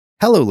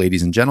Hello,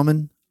 ladies and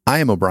gentlemen. I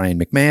am O'Brien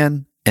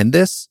McMahon, and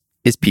this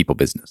is People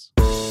Business.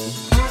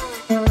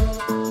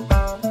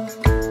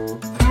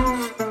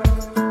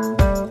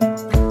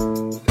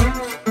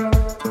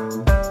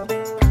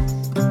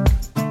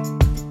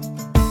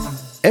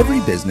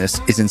 Every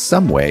business is in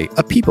some way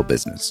a people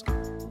business.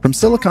 From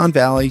Silicon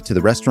Valley to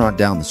the restaurant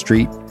down the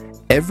street,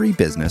 every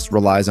business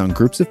relies on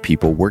groups of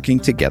people working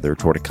together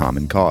toward a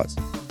common cause.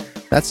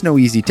 That's no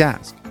easy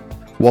task.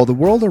 While the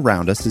world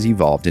around us has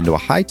evolved into a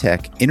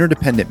high-tech,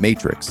 interdependent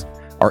matrix,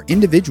 our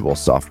individual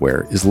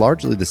software is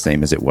largely the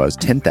same as it was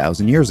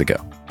 10,000 years ago.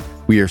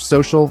 We are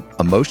social,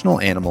 emotional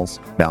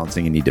animals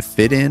balancing a need to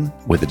fit in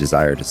with a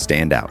desire to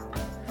stand out.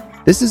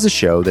 This is a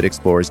show that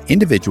explores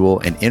individual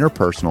and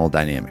interpersonal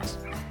dynamics,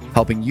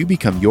 helping you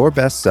become your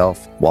best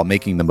self while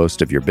making the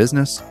most of your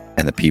business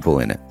and the people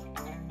in it.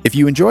 If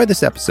you enjoy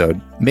this episode,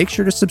 make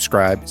sure to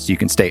subscribe so you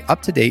can stay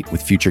up to date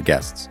with future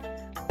guests.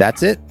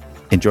 That's it.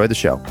 Enjoy the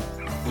show.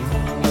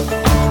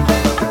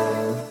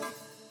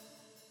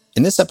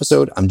 In this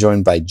episode, I'm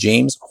joined by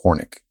James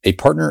Hornick, a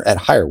partner at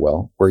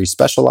HireWell, where he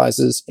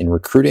specializes in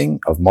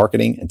recruiting of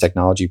marketing and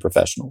technology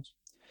professionals.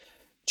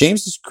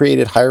 James has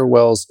created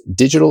HireWell's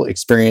digital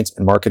experience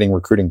and marketing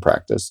recruiting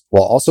practice,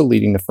 while also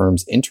leading the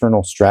firm's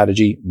internal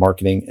strategy,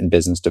 marketing, and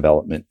business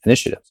development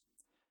initiatives.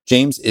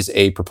 James is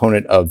a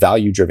proponent of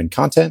value-driven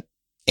content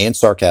and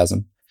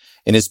sarcasm.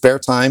 In his spare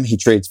time, he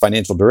trades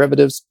financial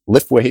derivatives,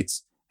 lifts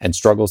weights, and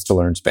struggles to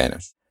learn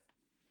Spanish.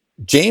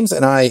 James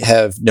and I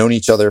have known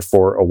each other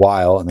for a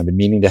while, and I've been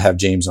meaning to have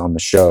James on the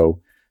show.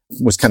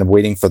 Was kind of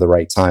waiting for the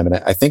right time, and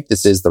I think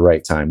this is the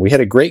right time. We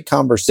had a great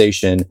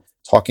conversation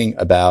talking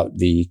about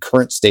the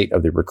current state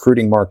of the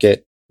recruiting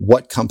market,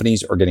 what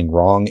companies are getting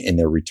wrong in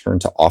their return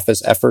to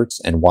office efforts,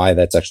 and why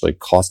that's actually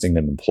costing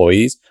them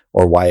employees,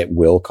 or why it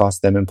will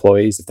cost them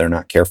employees if they're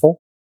not careful.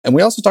 And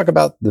we also talk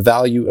about the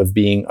value of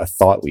being a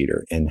thought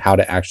leader and how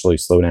to actually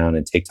slow down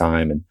and take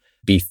time and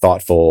be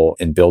thoughtful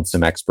and build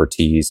some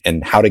expertise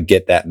and how to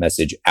get that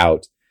message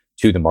out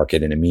to the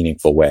market in a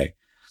meaningful way.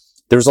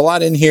 There's a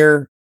lot in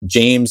here.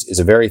 James is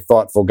a very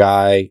thoughtful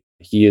guy.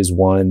 He is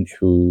one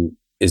who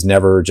is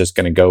never just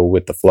going to go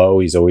with the flow.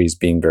 He's always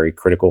being very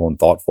critical and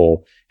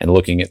thoughtful and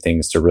looking at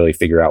things to really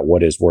figure out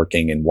what is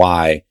working and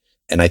why.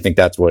 And I think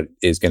that's what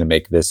is going to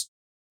make this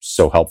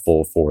so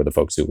helpful for the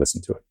folks who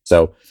listen to it.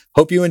 So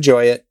hope you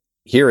enjoy it.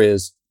 Here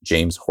is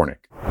James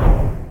Hornick.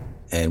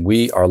 And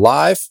we are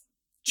live.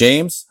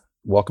 James,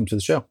 welcome to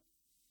the show.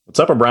 What's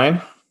up,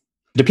 O'Brien?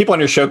 Do people on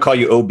your show call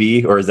you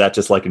OB, or is that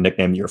just like a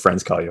nickname your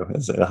friends call you?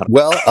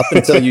 Well, up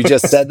until you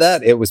just said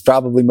that, it was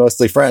probably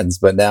mostly friends,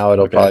 but now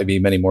it'll probably be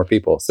many more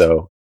people.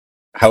 So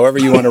however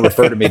you want to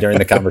refer to me during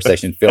the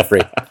conversation, feel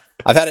free.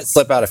 I've had it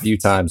slip out a few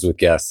times with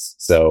guests.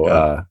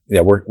 So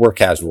we're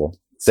casual.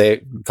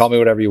 Call me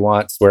whatever you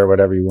want, swear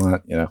whatever you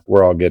want.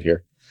 We're all good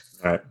here.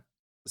 All right.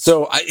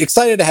 So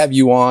excited to have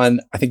you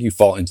on. I think you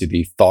fall into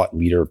the thought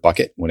leader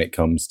bucket when it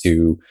comes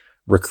to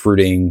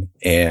recruiting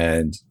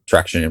and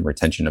traction and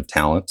retention of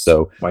talent.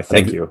 So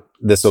thank you.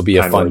 This will be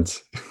a fun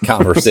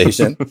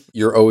conversation.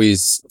 You're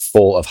always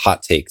full of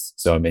hot takes.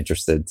 So I'm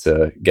interested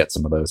to get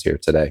some of those here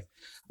today.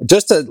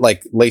 Just to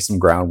lay some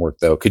groundwork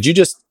though, could you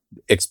just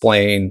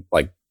explain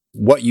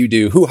what you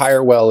do, who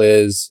HireWell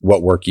is,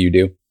 what work you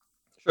do?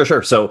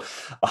 Sure. So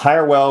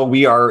HireWell,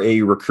 we are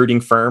a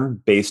recruiting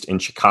firm based in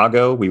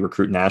Chicago. We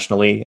recruit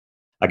nationally.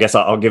 I guess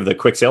I'll give the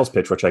quick sales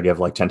pitch, which I give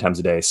 10 times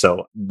a day.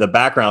 So the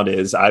background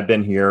is I've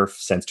been here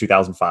since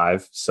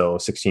 2005, so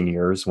 16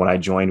 years. When I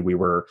joined, we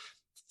were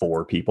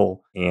 4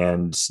 people,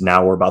 and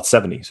now we're about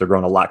 70. So we're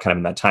growing a lot kind of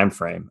in that time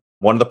frame.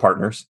 One of the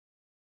partners,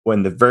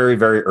 when the very,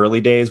 very early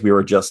days, we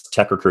were just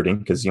tech recruiting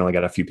because you only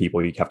got a few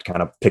people. You have to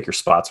kind of pick your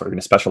spots what you're going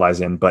to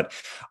specialize in. But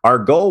our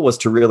goal was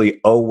to really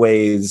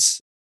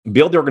always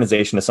build the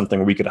organization as something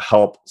where we could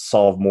help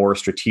solve more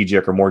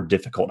strategic or more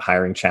difficult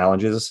hiring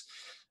challenges.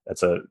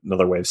 That's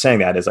another way of saying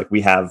that is we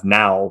have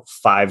now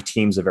 5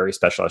 teams of very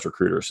specialized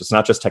recruiters. So it's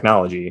not just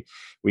technology.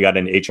 We got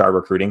into HR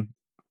recruiting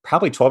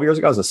probably 12 years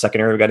ago. It was the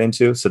second area we got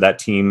into. So that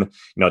team,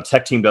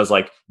 tech team does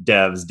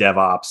devs,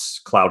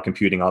 DevOps, cloud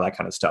computing, all that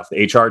kind of stuff.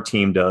 The HR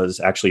team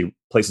actually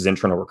places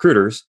internal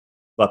recruiters.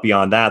 But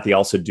beyond that, they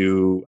also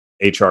do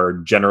HR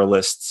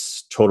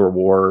generalists, total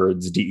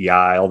rewards,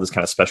 DEI, all this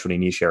kind of specialty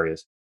niche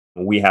areas.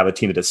 We have a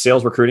team that does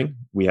sales recruiting.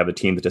 We have a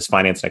team that does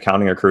finance and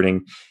accounting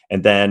recruiting.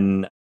 And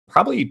then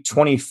probably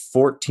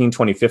 2014,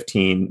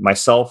 2015,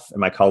 myself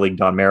and my colleague,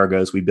 Don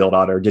Maragos, we built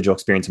out our digital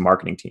experience and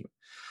marketing team.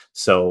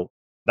 So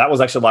that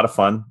was actually a lot of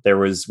fun. There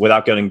was,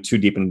 without getting too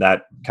deep into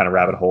that kind of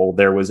rabbit hole,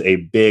 there was a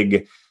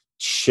big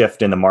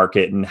shift in the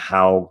market and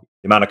how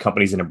the amount of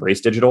companies that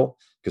embrace digital,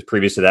 because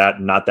previous to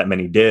that, not that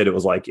many did. It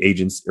was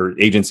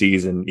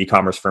agencies and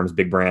e-commerce firms,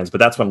 big brands. But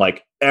that's when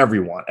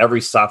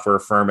every software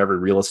firm, every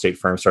real estate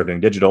firm started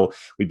doing digital.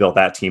 We built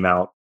that team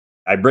out.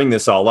 I bring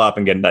this all up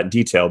and get into that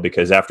detail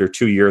because after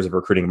 2 years of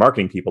recruiting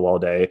marketing people all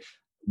day,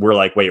 we're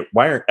wait,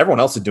 why aren't everyone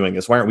else doing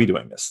this? Why aren't we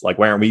doing this? Why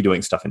aren't we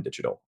doing stuff in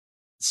digital?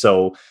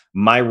 So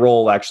my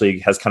role actually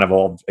has kind of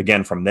evolved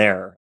again from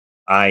there.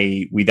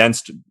 We then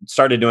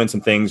started doing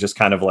some things just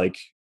kind of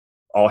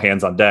all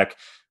hands on deck.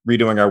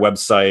 redoing our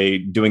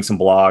website, doing some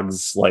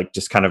blogs, like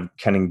just kind of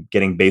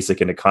getting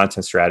basic into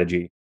content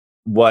strategy.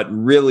 What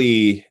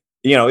really,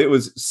 it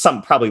was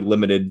some probably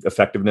limited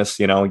effectiveness,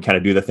 you kind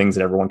of do the things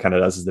that everyone kind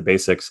of does as the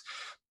basics.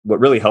 What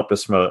really helped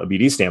us from a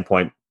BD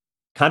standpoint,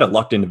 kind of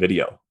lucked into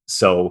video.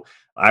 So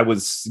I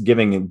was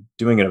doing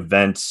an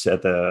event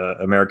at the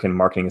American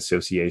Marketing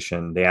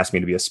Association. They asked me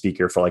to be a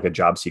speaker for like a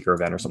job seeker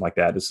event or something like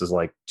that. This is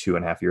like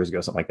 2.5 years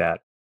ago, something like that.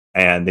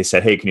 And they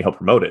said, "Hey, can you help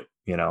promote it?"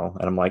 And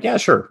I'm like, "Yeah,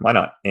 sure. Why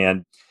not?"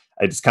 And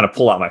I just kind of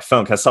pull out my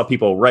phone because I saw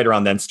people right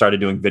around then started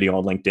doing video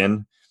on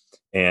LinkedIn.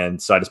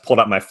 And so I just pulled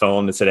out my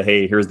phone and said,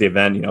 "Hey, here's the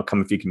event,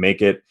 come if you can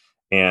make it."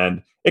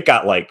 And it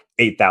got like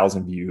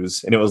 8,000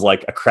 views, and it was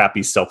like a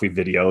crappy selfie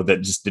video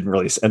that just didn't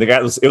really. And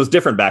it was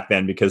different back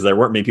then because there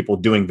weren't many people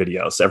doing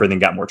videos, so everything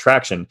got more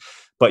traction.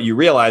 But you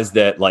realize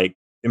that like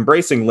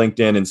embracing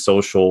LinkedIn and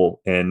social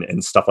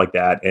and stuff like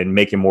that, and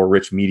making more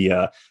rich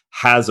media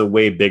has a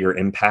way bigger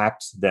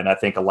impact than I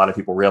think a lot of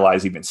people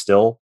realize. Even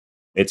still,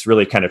 it's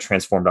really kind of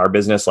transformed our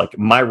business. Like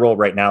my role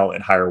right now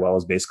at HireWell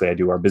is basically I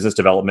do our business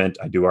development,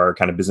 I do our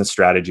kind of business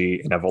strategy,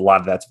 and a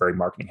lot of that's very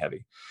marketing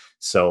heavy.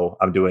 So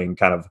I'm doing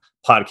kind of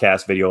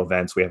podcast, video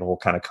events. We have a whole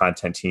kind of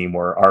content team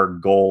where our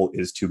goal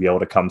is to be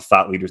able to come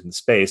thought leaders in the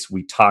space.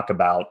 We talk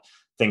about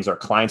things our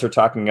clients are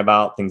talking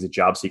about, things that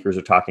job seekers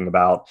are talking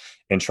about,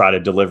 and try to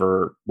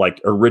deliver like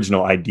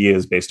original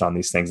ideas based on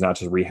these things, not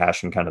just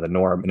rehashing kind of the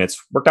norm. And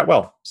it's worked out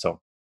well.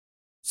 So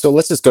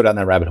let's just go down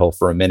that rabbit hole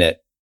for a minute,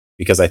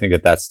 because I think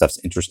that stuff's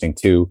interesting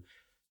too.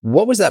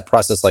 What was that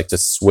process like to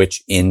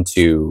switch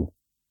into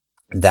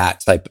that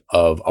type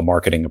of a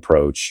marketing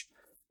approach?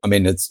 I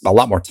mean, it's a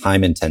lot more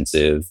time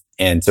intensive,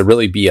 and to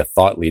really be a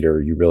thought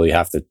leader, you really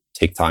have to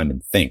take time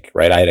and think,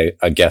 right? I had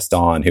a guest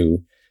on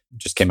who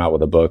just came out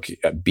with a book,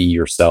 Be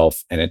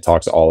Yourself, and it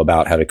talks all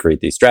about how to create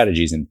these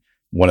strategies. And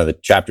one of the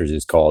chapters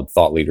is called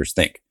Thought Leaders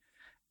Think.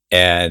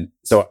 And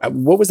so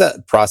what was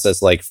that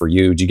process like for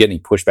you? Did you get any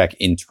pushback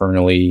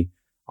internally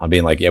on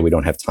being like, yeah, we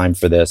don't have time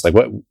for this? Like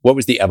what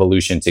was the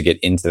evolution to get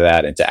into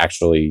that and to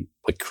actually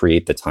like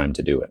create the time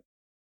to do it?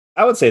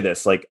 I would say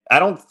this, like, I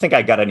don't think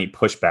I got any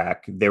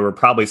pushback. There were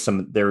probably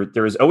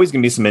there is always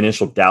going to be some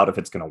initial doubt if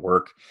it's going to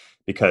work,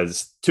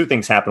 because two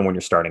things happen when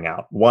you're starting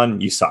out.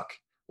 One, you suck.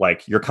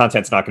 Like your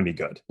content's not going to be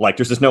good. Like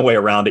there's just no way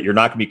around it. You're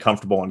not going to be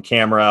comfortable on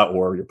camera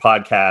or your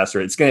podcast,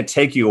 or it's going to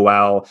take you a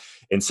while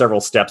and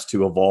several steps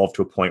to evolve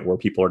to a point where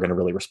people are going to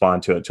really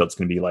respond to it until it's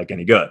going to be like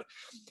any good.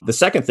 The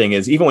second thing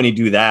is, even when you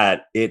do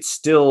that, it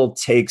still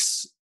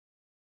takes,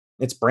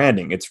 it's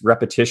branding, it's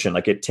repetition.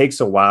 Like it takes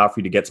a while for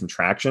you to get some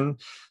traction.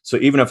 So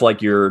even if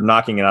like you're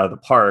knocking it out of the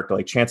park,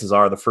 like chances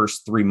are the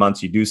first 3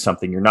 months you do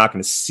something, you're not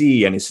going to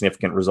see any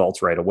significant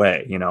results right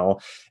away,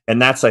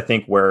 And that's, I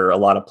think, where a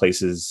lot of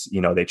places,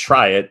 they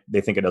try it,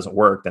 they think it doesn't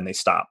work, then they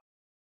stop.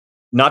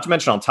 Not to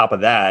mention on top of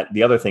that,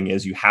 the other thing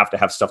is you have to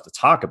have stuff to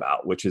talk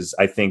about, which is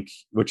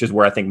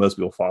where I think most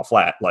people fall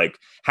flat. Like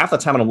half the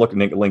time when I'm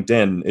looking at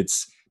LinkedIn,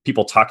 it's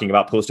people talking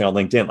about posting on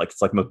LinkedIn. Like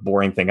it's like the most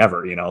boring thing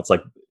ever, It's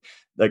like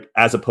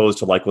as opposed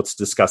to like, let's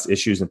discuss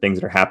issues and things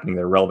that are happening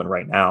that are relevant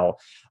right now.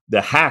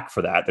 The hack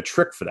for that, the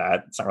trick for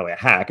that, it's not really a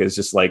hack, is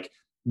just like,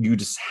 you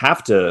just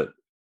have to,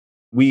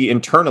 we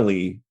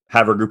internally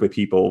have a group of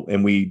people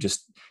and we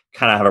just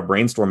kind of have a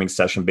brainstorming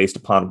session based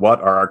upon what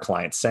are our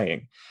clients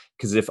saying.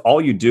 Because if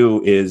all you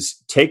do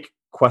is take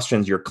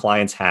questions your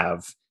clients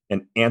have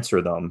and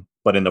answer them,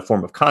 but in the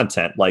form of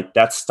content, like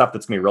that's stuff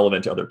that's going to be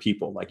relevant to other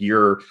people. Like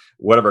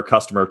whatever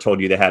customer told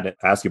you they had to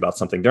ask you about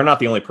something, they're not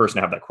the only person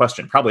to have that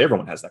question. Probably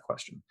everyone has that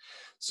question.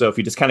 So if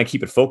you just kind of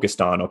keep it focused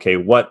on, okay,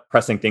 what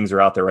pressing things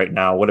are out there right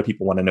now? What do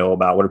people want to know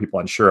about? What are people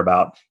unsure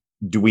about?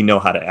 Do we know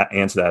how to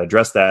answer that,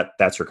 address that?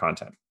 That's your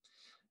content.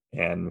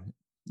 And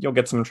you'll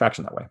get some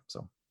traction that way.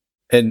 So,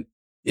 and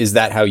is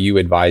that how you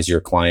advise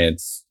your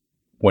clients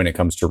when it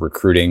comes to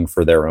recruiting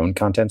for their own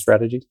content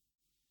strategies?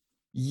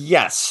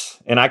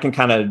 Yes. And I can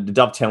kind of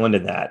dovetail into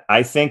that.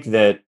 I think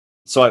that,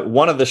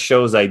 one of the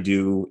shows I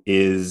do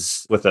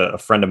is with a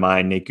friend of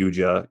mine, Nate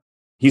Guja.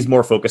 He's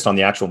more focused on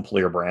the actual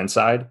employer brand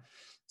side.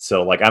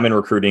 So like I'm in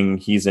recruiting,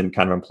 he's in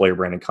kind of employer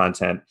brand and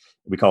content.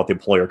 We call it the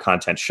Employer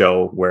Content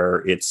Show, where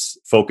it's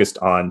focused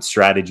on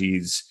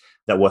strategies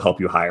that will help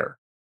you hire.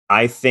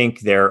 I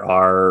think there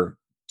are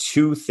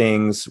two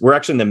things. We're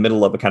actually in the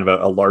middle of a kind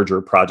of a larger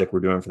project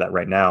we're doing for that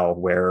right now,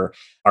 where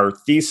our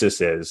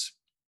thesis is,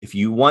 if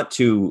you want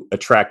to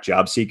attract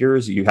job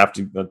seekers, you have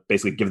to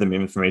basically give them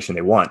information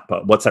they want.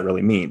 But what's that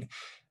really mean?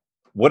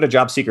 What do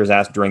job seekers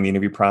ask during the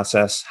interview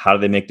process? How do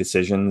they make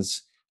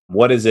decisions?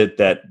 What is it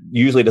that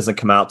usually doesn't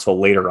come out till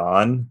later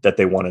on that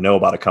they want to know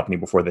about a company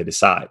before they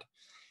decide?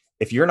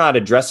 If you're not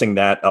addressing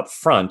that up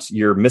front,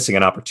 you're missing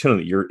an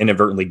opportunity. You're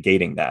inadvertently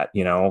gating that,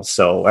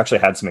 So I actually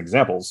had some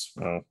examples.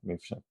 Let me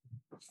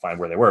find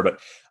where they were, but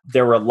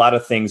there were a lot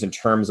of things in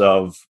terms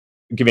of,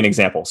 give you an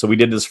example. So we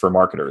did this for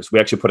marketers. We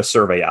actually put a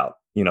survey out.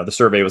 The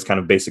survey was kind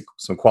of basic,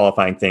 some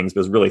qualifying things, but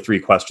it was really 3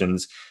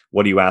 questions.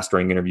 What do you ask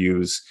during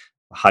interviews?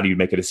 How do you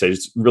make a decision?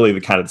 It's really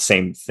the kind of the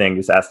same thing,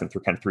 just asking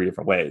through kind of 3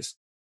 different ways.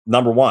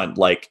 Number one,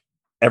 like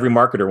every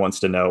marketer wants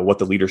to know what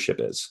the leadership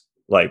is.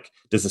 Like,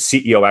 does the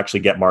CEO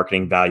actually get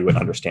marketing value and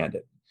understand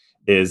it?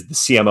 Is the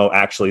CMO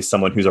actually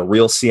someone who's a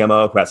real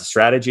CMO who has a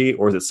strategy,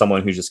 or is it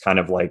someone who's just kind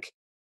of like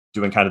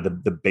doing kind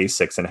of the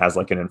basics and has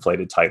like an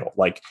inflated title?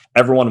 Like,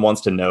 everyone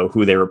wants to know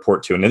who they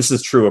report to. And this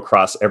is true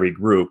across every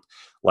group.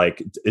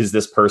 Like, is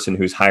this person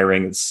who's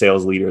hiring, this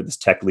sales leader, this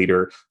tech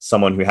leader,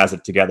 someone who has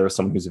it together,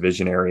 someone who's a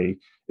visionary?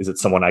 Is it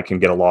someone I can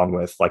get along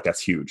with? Like,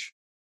 that's huge.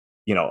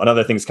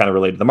 Another thing is kind of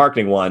related to the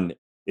marketing one.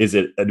 Is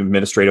it an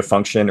administrative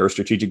function or a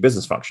strategic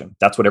business function?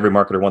 That's what every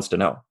marketer wants to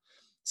know.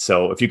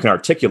 So if you can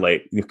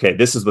articulate, okay,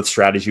 this is what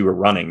strategy we're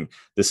running,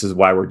 this is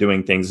why we're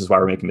doing things, this is why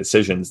we're making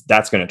decisions,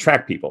 that's going to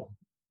attract people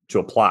to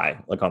apply,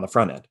 like on the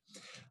front end.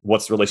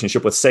 What's the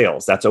relationship with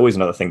sales? That's always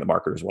another thing that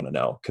marketers want to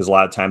know, because a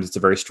lot of times it's a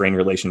very strained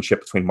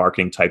relationship between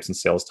marketing types and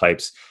sales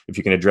types. If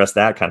you can address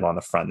that kind of on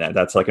the front end,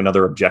 that's like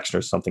another objection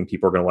or something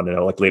people are going to want to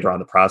know, like later on in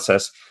the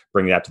process,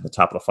 bring that to the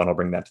top of the funnel,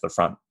 bring that to the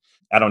front.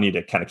 I don't need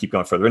to kind of keep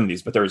going further into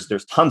these, but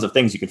there's tons of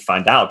things you can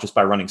find out just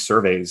by running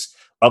surveys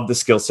of the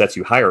skill sets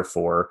you hire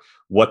for.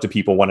 What do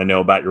people want to know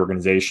about your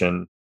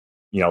organization,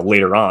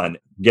 later on?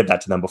 Give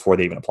that to them before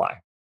they even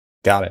apply.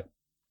 Got it.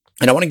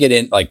 And I want to get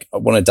in, I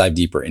want to dive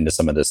deeper into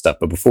some of this stuff.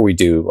 But before we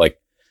do,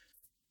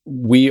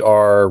 we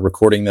are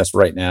recording this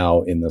right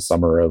now in the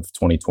summer of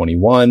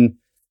 2021.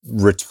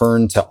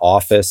 Return to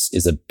office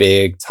is a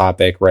big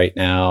topic right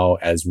now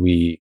as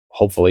we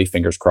hopefully,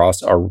 fingers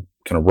crossed, are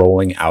kind of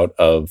rolling out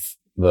of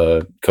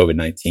the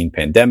COVID-19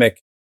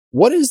 pandemic.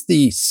 What is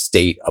the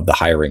state of the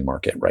hiring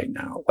market right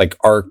now?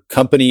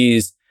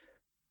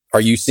 Are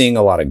you seeing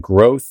a lot of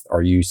growth?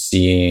 Are you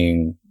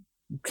seeing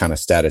kind of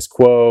status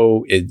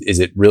quo? Is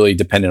it really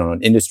dependent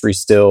on industry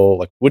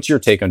still? What's your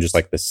take on just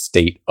the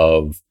state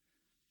of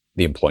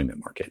the employment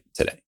market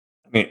today?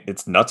 I mean,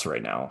 it's nuts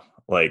right now.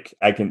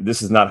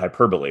 This is not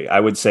hyperbole.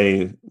 I would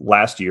say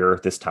last year,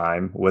 this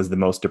time was the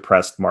most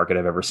depressed market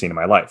I've ever seen in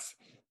my life.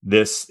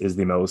 This is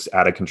the most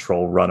out of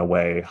control,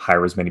 runaway,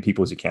 hire as many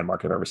people as you can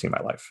market I've ever seen in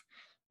my life.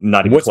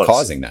 Not even What's close.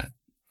 Causing that?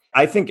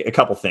 I think a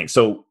couple things.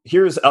 So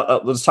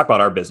let's talk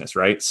about our business,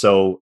 right?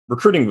 So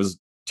recruiting was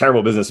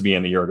terrible business to be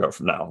in a year ago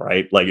from now,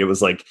 right? It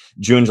was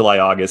June, July,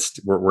 August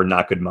were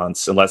not good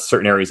months, unless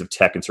certain areas of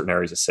tech and certain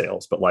areas of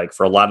sales. But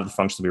for a lot of the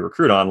functions we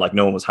recruit on,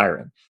 no one was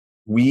hiring.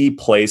 We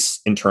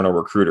place internal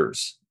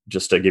recruiters,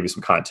 just to give you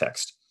some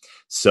context.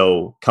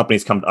 So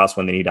companies come to us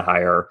when they need to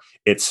hire.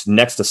 It's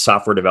next to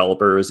software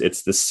developers.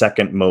 It's the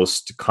second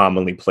most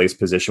commonly placed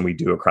position we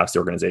do across the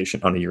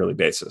organization on a yearly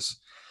basis.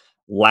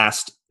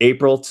 Last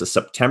April to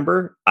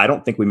September, I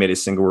don't think we made a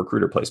single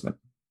recruiter placement.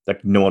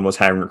 No one was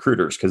hiring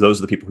recruiters because those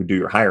are the people who do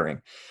your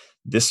hiring.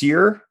 This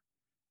year,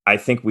 I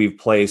think we've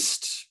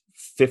placed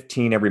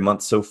 15 every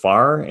month so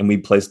far, and we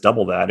placed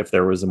double that if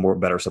there was a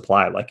better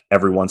supply.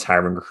 Everyone's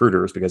hiring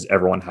recruiters because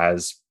everyone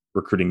has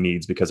recruiting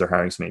needs because they're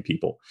hiring so many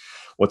people.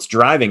 What's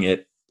driving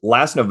it?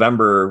 Last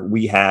November,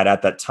 we had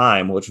at that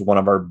time, which was one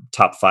of our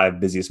top 5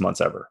 busiest months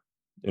ever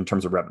in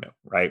terms of revenue,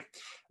 right?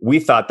 We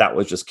thought that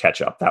was just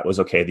catch up. That was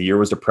okay. The year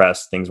was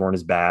depressed. Things weren't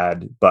as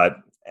bad, but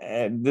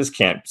this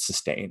can't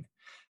sustain.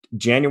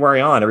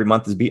 January on, every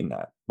month is beating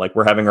that.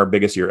 We're having our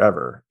biggest year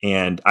ever.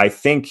 And I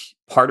think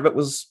part of it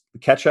was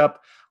catch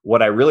up.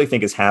 What I really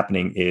think is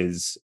happening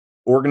is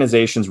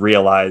organizations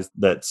realize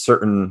that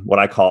certain, what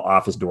I call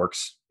office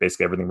dorks,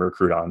 basically everything we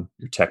recruit on,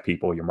 your tech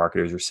people, your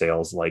marketers, your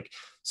sales,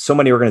 so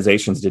many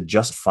organizations did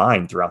just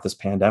fine throughout this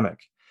pandemic.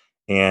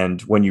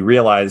 And when you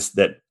realize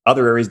that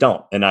other areas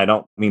don't, and I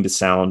don't mean to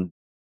sound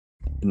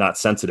not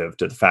sensitive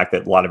to the fact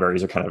that a lot of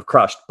areas are kind of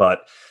crushed,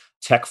 but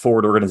tech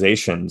forward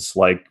organizations,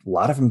 a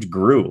lot of them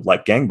grew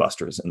like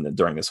gangbusters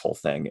during this whole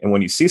thing. And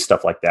when you see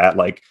stuff like that,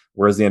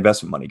 where does the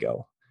investment money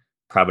go?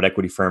 Private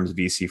equity firms,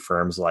 VC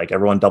firms,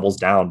 everyone doubles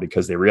down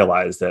because they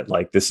realize that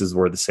this is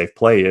where the safe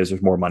play is.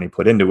 There's more money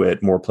put into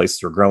it, more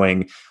places are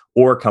growing,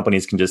 or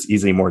companies can just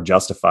easily more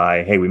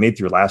justify, hey, we made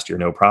through last year,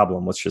 no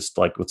problem. Let's just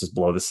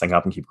blow this thing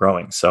up and keep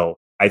growing. So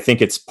I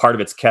think it's part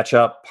of it's catch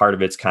up. Part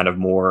of it's kind of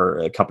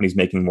more companies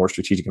making more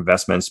strategic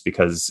investments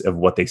because of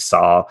what they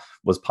saw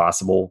was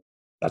possible.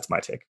 That's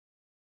my take.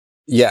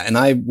 Yeah. And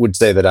I would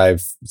say that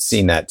I've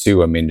seen that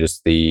too. I mean,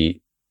 just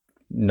the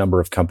number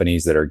of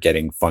companies that are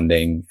getting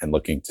funding and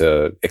looking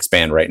to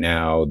expand right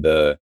now.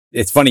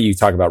 It's funny you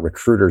talk about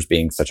recruiters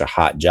being such a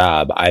hot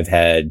job. I've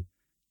had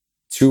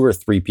 2 or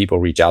 3 people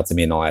reach out to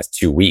me in the last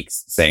 2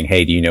 weeks saying,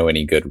 hey, do you know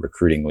any good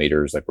recruiting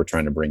leaders? We're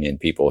trying to bring in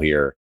people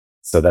here.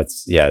 So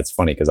it's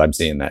funny because I'm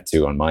seeing that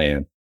too on my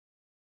end.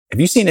 Have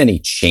you seen any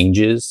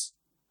changes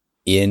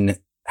in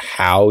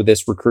how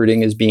this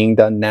recruiting is being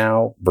done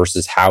now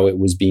versus how it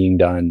was being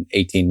done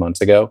 18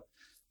 months ago?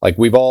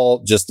 We've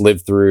all just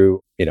lived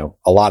through,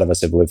 a lot of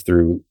us have lived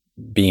through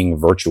being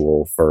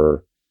virtual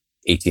for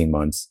 18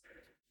 months.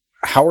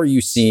 How are you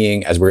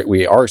seeing, as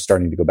we are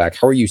starting to go back,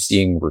 how are you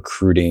seeing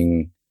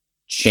recruiting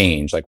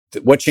change?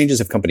 What changes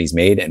have companies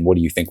made and what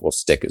do you think will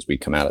stick as we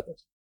come out of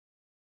this?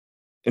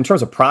 In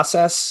terms of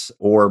process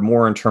or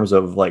more in terms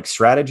of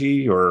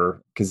strategy,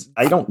 or because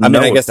I don't know. I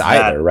mean, I guess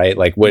either, right?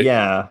 What?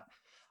 Yeah.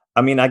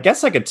 I mean, I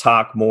guess I could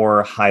talk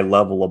more high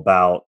level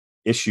about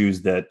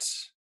issues that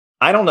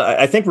I don't know.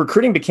 I think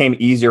recruiting became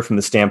easier from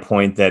the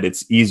standpoint that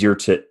it's easier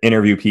to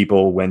interview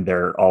people when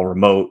they're all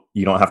remote.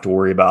 You don't have to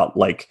worry about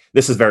like,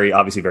 this is very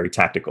obviously very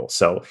tactical.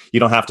 So you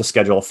don't have to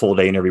schedule a full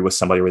day interview with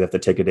somebody where they have to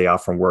take a day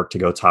off from work to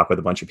go talk with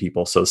a bunch of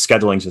people. So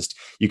scheduling just,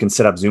 you can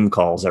set up Zoom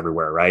calls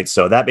everywhere, right?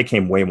 So that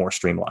became way more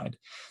streamlined.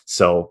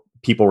 So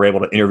people were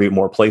able to interview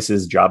more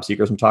places, job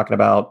seekers I'm talking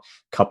about,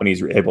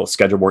 companies were able to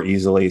schedule more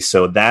easily.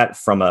 So that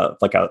from a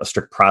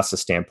strict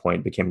process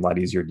standpoint became a lot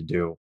easier to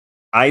do.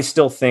 I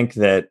still think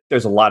that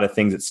there's a lot of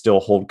things that still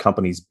hold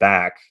companies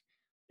back.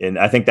 And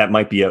I think that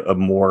might be a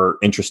more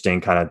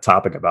interesting kind of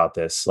topic about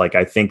this. Like,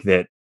 I think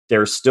that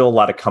there's still a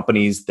lot of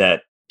companies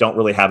that don't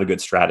really have a good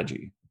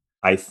strategy.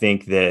 I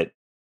think that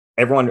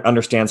everyone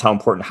understands how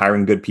important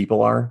hiring good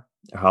people are,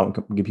 how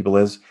good people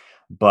is.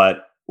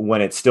 But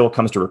when it still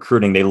comes to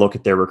recruiting, they look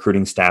at their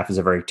recruiting staff as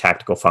a very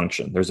tactical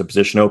function. There's a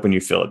position open,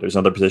 you fill it. There's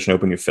another position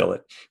open, you fill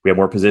it. We have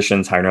more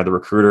positions, hire another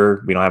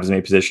recruiter. We don't have as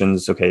many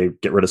positions. Okay,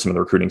 get rid of some of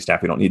the recruiting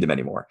staff. We don't need them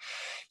anymore.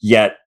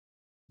 Yet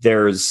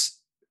there's,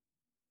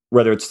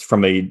 whether it's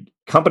from a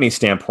company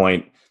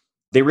standpoint,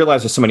 they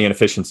realize there's so many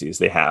inefficiencies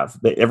they have.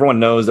 Everyone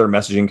knows their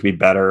messaging could be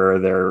better.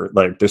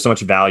 There's so much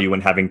value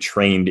in having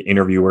trained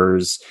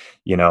interviewers.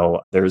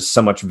 There's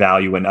so much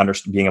value in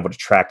being able to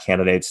track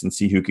candidates and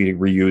see who could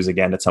reuse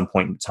again at some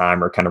point in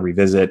time or kind of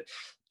revisit.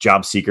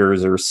 Job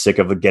seekers are sick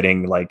of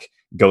getting like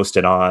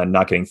ghosted on,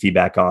 not getting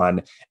feedback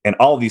on, and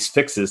all of these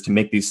fixes to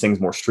make these things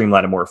more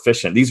streamlined and more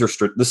efficient.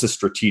 This is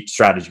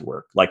strategy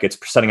work. Like, it's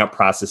setting up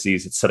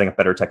processes, it's setting up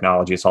better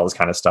technology, it's all this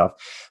kind of stuff.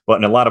 But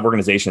in a lot of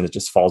organizations, it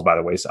just falls by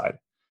the wayside.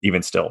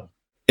 Even still.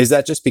 Is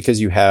that just because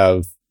you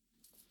have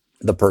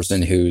the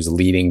person who's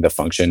leading the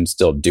function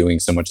still doing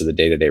so much of the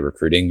day-to-day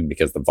recruiting, and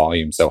because the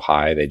volume's so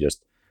high, they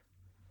just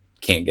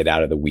can't get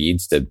out of the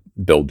weeds to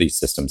build these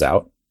systems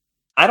out?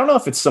 I don't know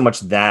if it's so much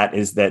that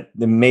is that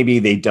maybe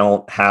they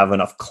don't have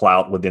enough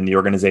clout within the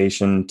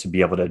organization to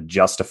be able to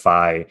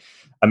justify.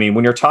 I mean,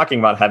 when you're talking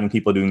about having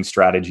people doing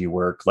strategy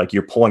work, like,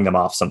 you're pulling them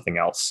off something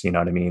else. You know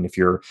what I mean? If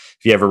you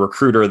have a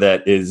recruiter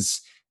that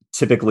is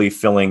typically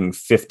filling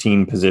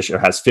 15 positions or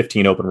has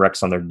 15 open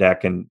recs on their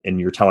deck, and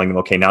you're telling them,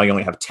 okay, now you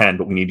only have 10,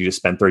 but we need you to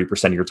spend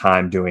 30% of your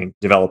time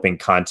developing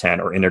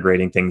content or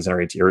integrating things in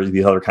our AT or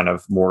these other kind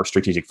of more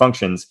strategic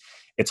functions.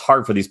 It's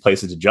hard for these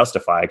places to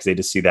justify because they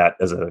just see that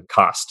as a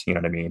cost. You know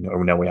what I mean?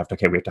 Or no, we have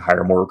to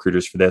hire more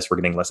recruiters for this. We're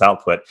getting less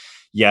output.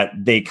 Yet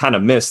they kind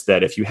of miss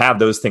that if you have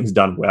those things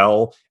done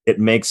well, it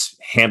makes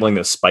handling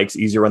those spikes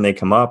easier when they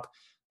come up.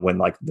 When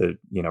like the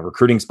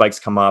recruiting spikes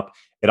come up,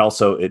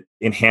 it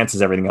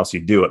enhances everything else you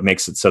do. It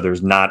makes it so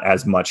there's not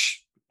as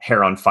much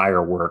hair on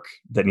fire work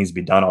that needs to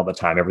be done all the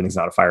time. Everything's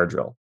not a fire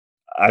drill.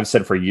 I've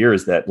said for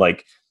years that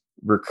like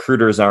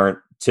recruiters aren't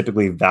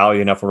typically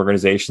valued enough in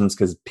organizations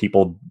because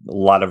a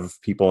lot of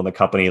people in the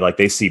company, like,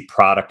 they see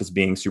product as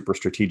being super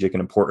strategic and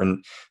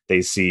important.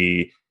 They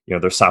see,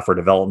 their software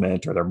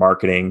development or their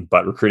marketing,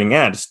 but recruiting,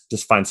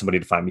 just find somebody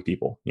to find me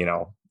people,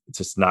 It's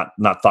just not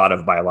thought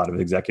of by a lot of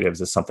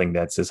executives as something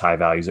that's as high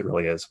value as it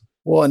really is.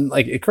 Well, and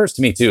like, it occurs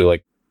to me too,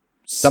 like,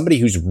 somebody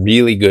who's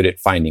really good at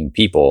finding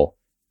people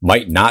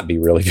might not be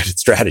really good at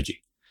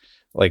strategy.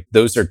 Like,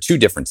 those are two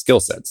different skill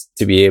sets.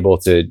 To be able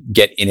to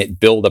get in it,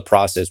 build a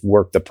process,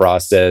 work the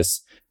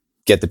process,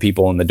 get the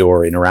people in the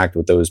door, interact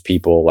with those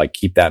people, like,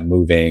 keep that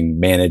moving,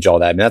 manage all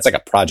that. I mean, that's like a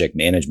project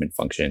management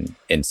function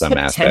in some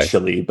aspects.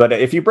 Potentially. But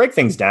if you break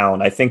things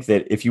down, I think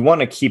that if you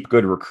want to keep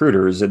good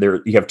recruiters,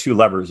 you have two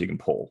levers you can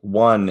pull.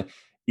 One,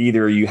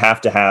 either it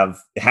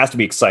has to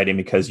be exciting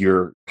because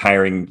you're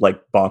hiring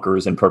like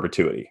bonkers in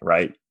perpetuity,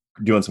 right?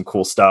 Doing some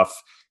cool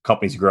stuff,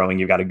 company's growing,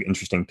 you've got an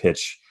interesting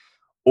pitch.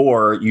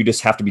 Or you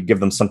just have to give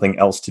them something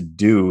else to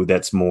do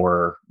that's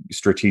more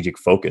strategic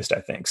focused,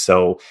 I think.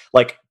 So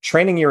like,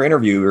 training your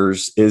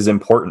interviewers is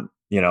important.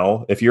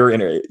 If you're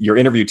in your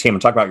interview team,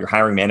 and talk about your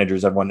hiring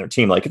managers, everyone on their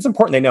team, like, it's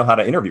important they know how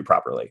to interview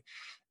properly.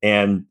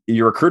 And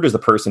your recruiter is the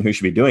person who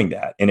should be doing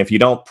that. And if you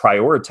don't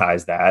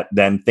prioritize that,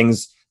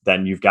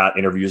 then you've got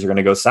interviews are going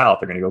to go south.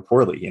 They're going to go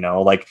poorly.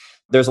 Like,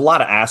 there's a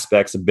lot of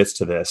aspects of bits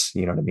to this,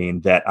 you know what I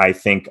mean, that I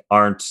think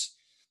aren't,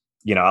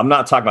 I'm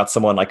not talking about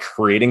someone like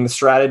creating the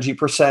strategy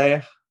per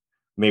se.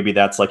 Maybe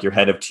that's like your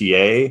head of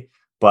TA,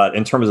 but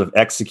in terms of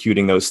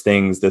executing those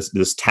things,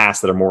 this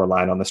tasks that are more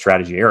aligned on the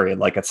strategy area,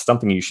 like, it's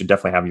something you should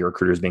definitely have your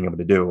recruiters being able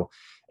to do.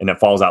 And it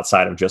falls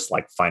outside of just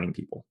like finding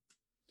people.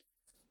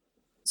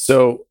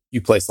 So you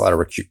place a lot of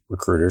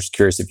recruiters.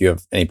 Curious if you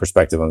have any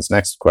perspective on this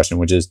next question,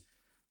 which is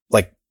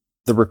like,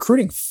 the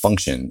recruiting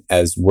function,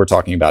 as we're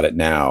talking about it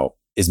now,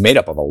 is made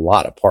up of a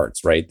lot of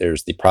parts, right?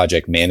 There's the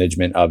project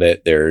management of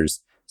it. There's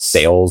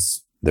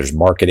sales, there's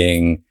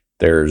marketing,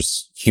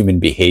 there's human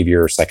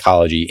behavior,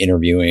 psychology,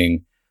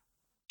 interviewing.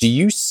 Do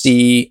you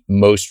see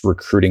most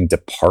recruiting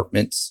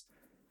departments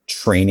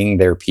training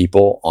their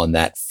people on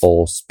that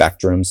full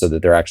spectrum so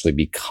that they're actually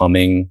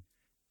becoming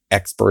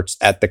experts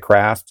at the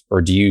craft?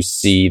 Or do you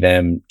see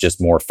them just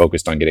more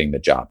focused on getting the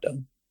job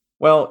done?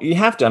 Well, you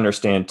have to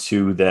understand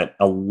too that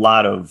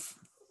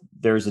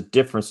there's a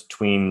difference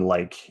between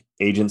like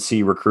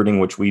agency recruiting,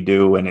 which we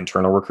do, and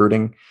internal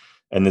recruiting.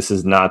 and this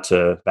is not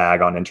to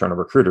bag on internal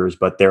recruiters,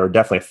 but there are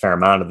definitely a fair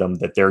amount of them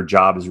that their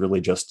job is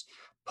really just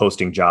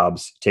posting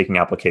jobs, taking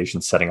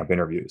applications, setting up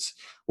interviews.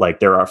 Like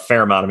there are a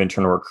fair amount of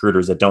internal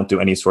recruiters that don't do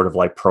any sort of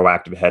like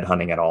proactive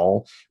headhunting at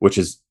all, which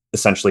is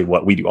essentially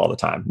what we do all the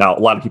time. Now, a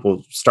lot of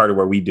people started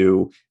where we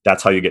do.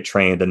 That's how you get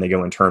trained. Then they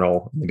go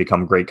internal and they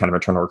become great kind of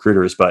internal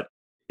recruiters. But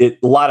a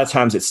lot of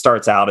times it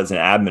starts out as an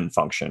admin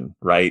function,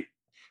 right?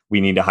 We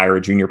need to hire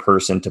a junior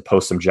person to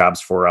post some jobs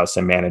for us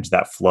and manage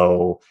that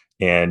flow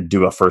and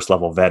do a first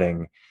level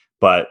vetting.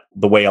 But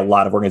the way a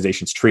lot of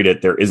organizations treat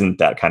it, there isn't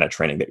that kind of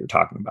training that you're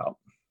talking about.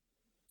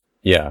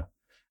 Yeah.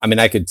 I mean,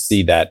 I could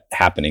see that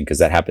happening because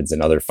that happens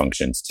in other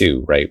functions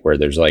too, right? Where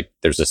there's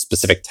a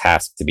specific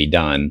task to be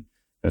done.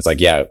 And it's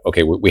like, yeah,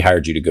 okay, we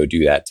hired you to go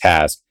do that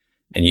task.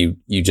 And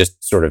you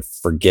just sort of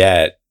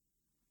forget,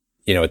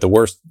 at the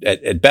worst,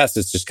 at best,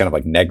 it's just kind of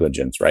like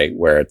negligence, right?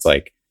 Where it's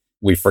like,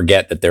 we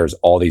forget that there's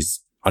all these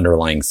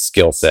underlying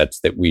skill sets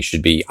that we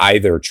should be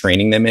either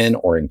training them in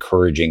or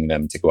encouraging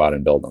them to go out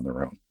and build on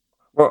their own.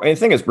 Well, and the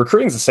thing is,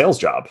 recruiting is a sales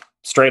job,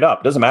 straight up.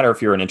 It doesn't matter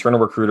if you're an internal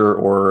recruiter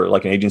or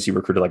like an agency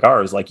recruiter like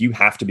ours. Like you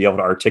have to be able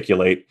to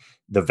articulate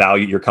the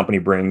value your company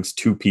brings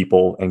to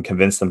people and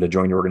convince them to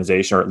join your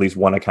organization, or at least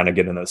want to kind of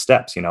get in those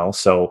steps,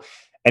 So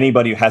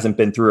anybody who hasn't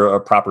been through a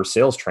proper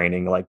sales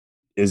training, like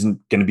isn't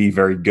going to be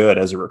very good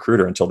as a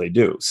recruiter until they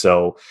do.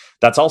 So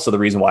that's also the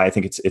reason why I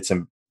think it's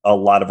a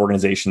lot of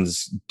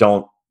organizations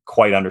don't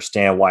quite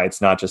understand why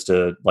it's not just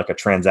a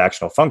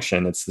transactional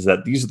function. It's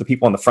that these are the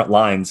people on the front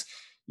lines,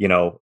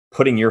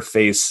 putting your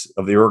face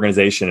of the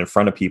organization in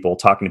front of people,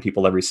 talking to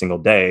people every single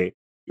day.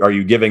 Are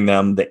you giving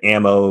them the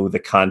ammo, the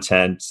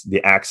content,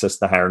 the access to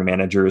the hiring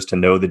managers to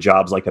know the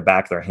jobs like the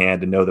back of their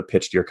hand and know the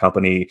pitch to your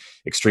company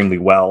extremely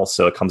well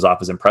so it comes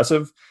off as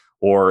impressive?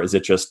 Or is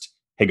it just,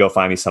 hey, go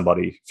find me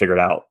somebody, figure it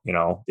out?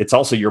 It's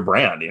also your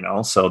brand,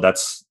 so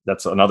that's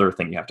another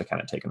thing you have to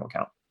kind of take into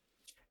account.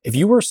 If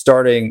you were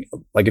starting,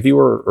 if you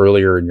were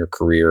earlier in your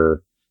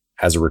career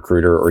as a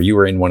recruiter, or you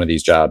were in one of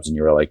these jobs and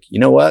you were like, you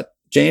know what,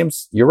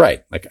 James, you're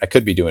right. Like I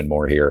could be doing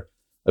more here.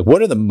 Like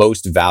what are the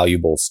most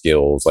valuable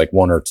skills, like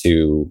one or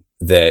two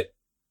that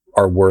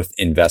are worth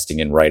investing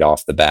in right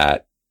off the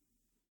bat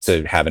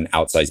to have an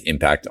outsized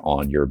impact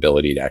on your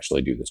ability to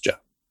actually do this job?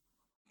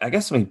 I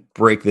guess let me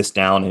break this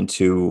down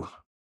into,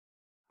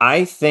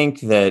 I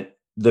think that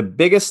the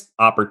biggest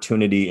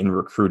opportunity in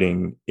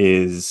recruiting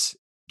is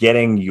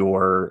getting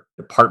your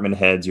department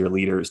heads, your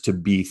leaders to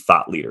be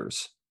thought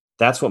leaders.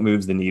 That's what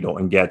moves the needle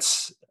and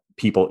gets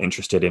people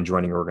interested in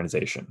joining your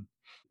organization.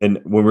 And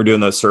when we're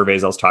doing those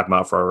surveys I was talking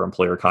about for our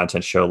employer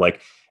content show,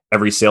 like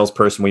every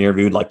salesperson we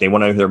interviewed, like they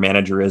want to know who their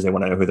manager is, they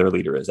want to know who their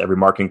leader is. Every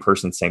marketing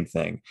person, same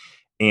thing.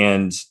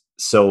 And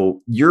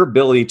so your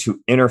ability to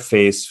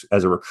interface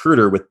as a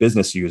recruiter with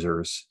business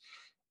users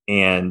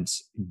and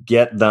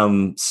get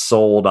them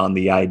sold on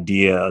the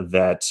idea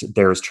that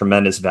there's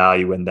tremendous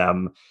value in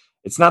them.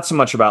 It's not so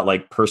much about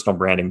like personal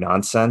branding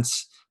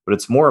nonsense, but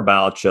it's more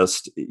about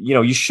just,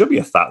 you should be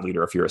a thought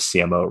leader if you're a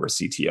CMO or a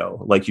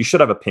CTO. Like you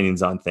should have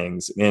opinions on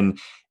things. And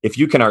if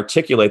you can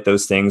articulate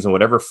those things in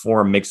whatever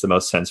form makes the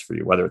most sense for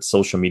you, whether it's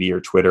social media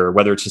or Twitter,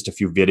 whether it's just a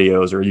few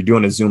videos, or you're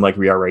doing a Zoom like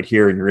we are right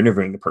here and you're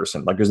interviewing the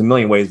person, like there's a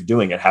million ways of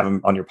doing it. Have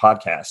them on your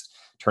podcast,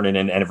 turn it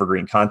into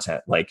evergreen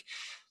content. Like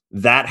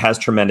that has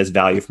tremendous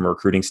value from a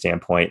recruiting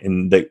standpoint.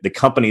 And the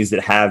companies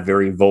that have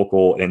very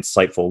vocal and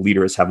insightful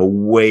leaders have a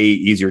way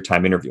easier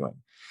time interviewing.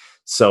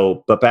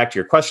 So, but back to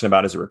your question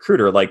about as a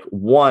recruiter, like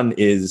one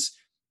is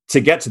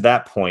to get to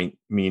that point.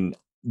 I mean,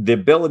 the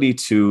ability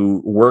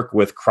to work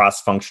with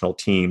cross-functional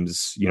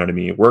teams,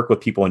 work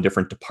with people in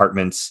different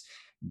departments,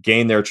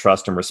 gain their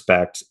trust and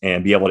respect,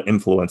 and be able to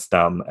influence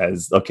them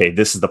as, okay,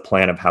 this is the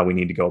plan of how we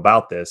need to go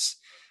about this.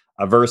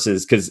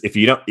 Versus, because if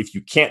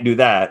you can't do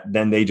that,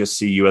 then they just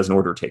see you as an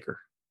order taker.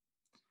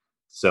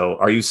 So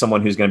are you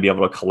someone who's going to be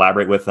able to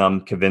collaborate with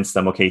them, convince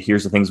them, okay,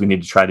 here's the things we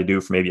need to try to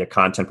do from maybe a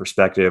content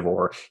perspective,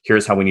 or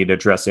here's how we need to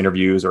address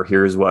interviews, or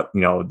here's what, the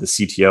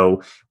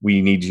CTO,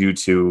 we need you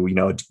to,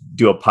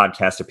 do a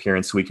podcast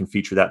appearance so we can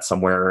feature that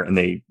somewhere,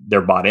 and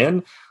they're bought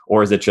in?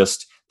 Or is it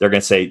just, they're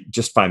going to say,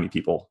 just find me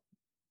people,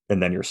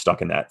 and then you're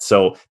stuck in that?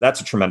 So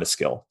that's a tremendous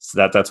skill.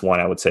 So that's one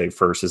I would say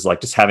first, is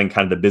like just having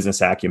kind of the business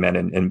acumen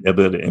and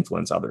ability to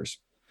influence others.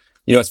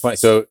 It's funny.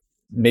 So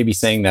maybe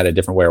saying that a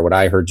different way, or what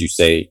I heard you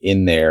say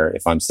in there,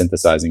 if I'm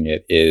synthesizing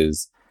it,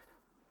 is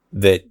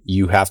that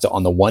you have to,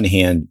 on the one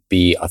hand,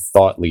 be a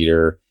thought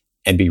leader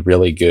and be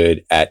really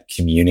good at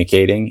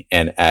communicating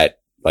and at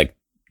like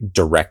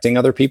directing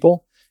other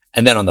people.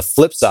 And then on the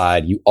flip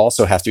side, you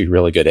also have to be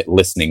really good at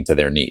listening to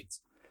their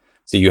needs.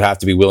 So you have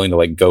to be willing to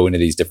like go into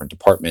these different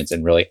departments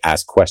and really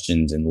ask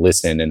questions and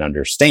listen and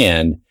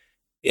understand.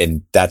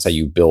 And that's how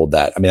you build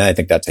that. I mean, I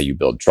think that's how you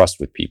build trust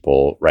with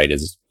people, right?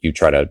 Is you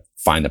try to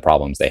find the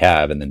problems they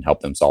have and then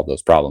help them solve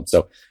those problems.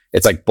 So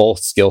it's like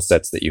both skill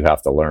sets that you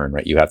have to learn,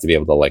 right? You have to be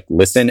able to like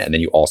listen, and then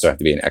you also have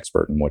to be an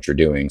expert in what you're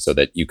doing so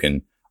that you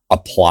can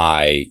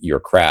apply your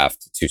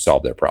craft to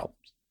solve their problems.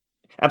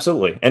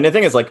 Absolutely. And the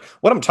thing is, like,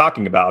 what I'm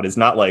talking about is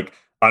not like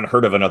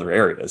unheard of in other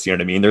areas. You know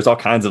what I mean? There's all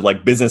kinds of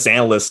like business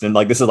analysts, and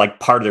like this is like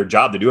part of their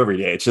job to do every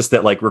day. It's just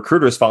that like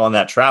recruiters fall in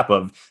that trap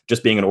of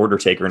just being an order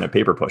taker and a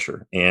paper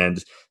pusher.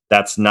 And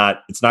it's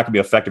not going to be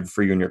effective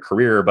for you in your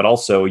career, but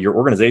also your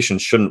organization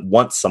shouldn't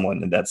want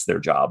someone that's their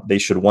job. They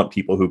should want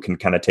people who can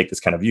kind of take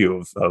this kind of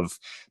view of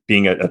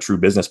being a true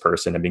business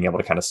person and being able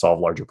to kind of solve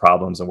larger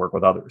problems and work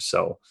with others.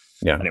 So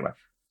anyway.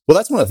 Well,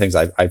 that's one of the things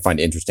I find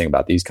interesting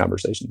about these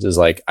conversations is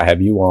like, I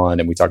have you on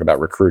and we talk about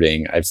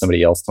recruiting. I have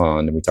somebody else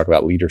on and we talk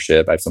about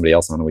leadership. I have somebody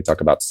else on and we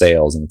talk about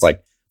sales. And it's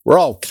like, we're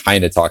all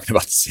kind of talking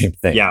about the same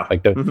thing. Yeah.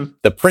 Like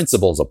the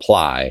principles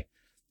apply.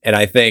 And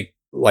I think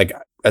like,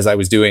 as I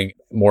was doing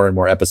more and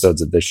more episodes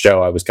of this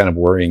show, I was kind of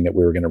worrying that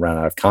we were going to run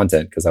out of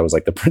content because I was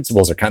like, the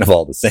principles are kind of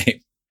all the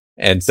same.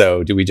 And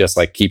so do we just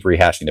like keep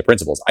rehashing the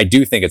principles? I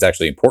do think it's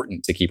actually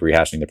important to keep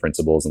rehashing the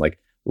principles and like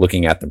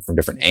looking at them from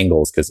different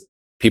angles because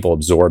people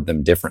absorb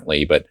them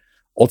differently. But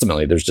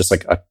ultimately, there's just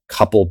like a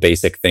couple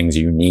basic things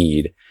you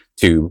need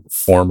to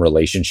form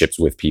relationships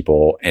with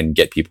people and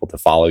get people to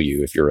follow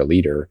you if you're a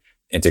leader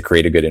and to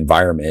create a good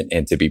environment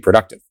and to be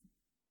productive.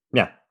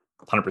 Yeah,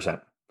 100%.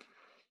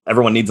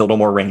 Everyone needs a little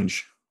more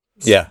range.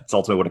 It's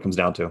ultimately what it comes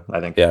down to, I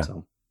think. Yeah,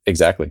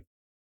 exactly.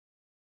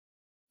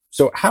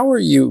 So how are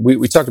you,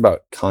 we talked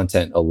about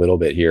content a little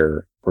bit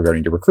here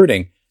regarding to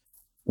recruiting.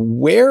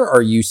 Where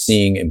are you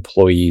seeing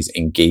employees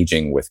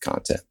engaging with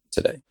content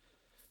today?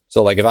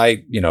 So like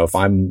if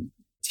I'm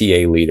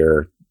TA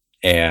leader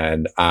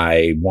and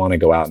I want to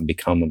go out and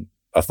become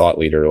a thought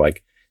leader,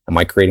 like, am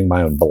I creating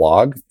my own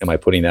blog? Am I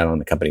putting that on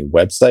the company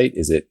website?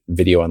 Is it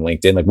video on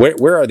LinkedIn? Like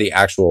where are the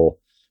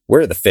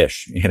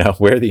fish,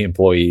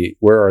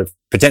 where are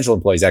potential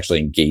employees actually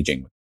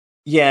engaging?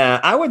 Yeah,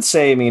 I would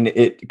say, I mean,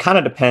 it kind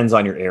of depends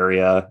on your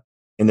area.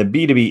 In the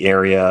B2B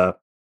area,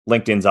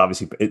 LinkedIn's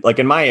obviously, like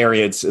in my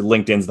area,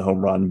 LinkedIn's the home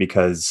run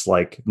because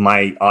like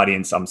my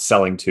audience I'm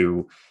selling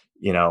to,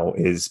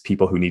 is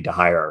people who need to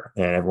hire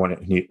and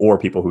or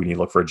people who need to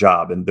look for a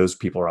job. And those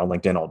people are on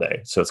LinkedIn all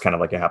day. So it's kind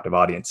of like a captive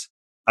audience.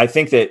 I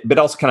think that, but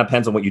it also kind of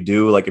depends on what you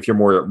do. Like if you're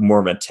more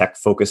of a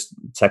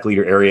tech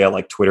leader area,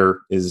 like Twitter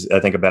is, I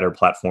think, a better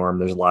platform.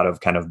 There's a lot of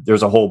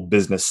there's a whole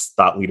business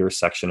thought leader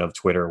section of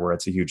Twitter where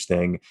it's a huge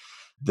thing.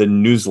 The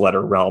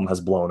newsletter realm has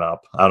blown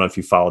up. I don't know if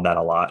you followed that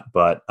a lot,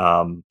 but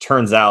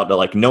turns out that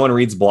like no one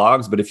reads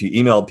blogs, but if you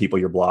email people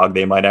your blog,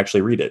 they might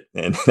actually read it.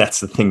 And that's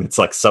the thing that's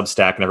like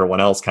Substack and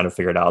everyone else kind of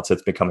figured out. So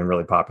it's becoming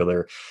really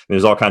popular. And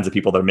there's all kinds of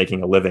people that are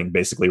making a living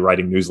basically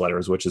writing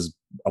newsletters, which is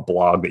a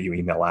blog that you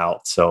email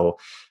out. So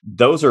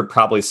those are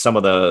probably some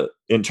of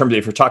in terms of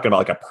if you're talking about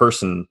like a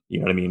person, you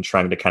know what I mean,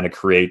 trying to kind of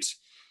create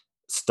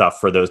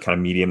stuff for those kind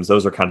of mediums,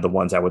 those are kind of the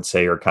ones I would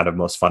say are kind of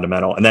most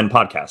fundamental. And then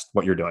podcast,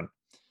 what you're doing,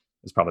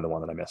 is probably the one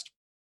that I missed.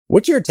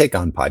 What's your take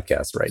on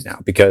podcasts right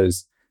now?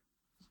 Because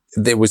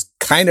it was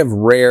kind of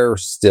rare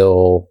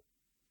still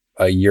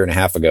a year and a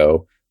half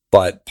ago,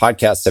 but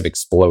podcasts have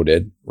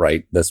exploded,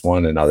 right? This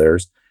one and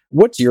others.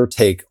 What's your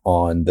take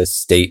on the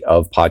state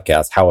of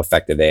podcasts, how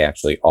effective they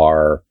actually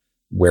are,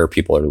 where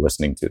people are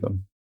listening to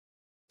them?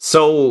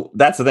 So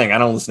that's the thing. I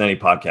don't listen to any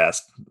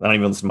podcast. I don't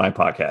even listen to my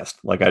podcast.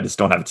 Like I just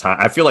don't have time.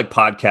 I feel like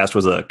podcast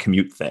was a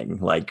commute thing.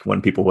 Like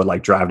when people would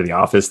like drive to the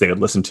office, they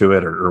would listen to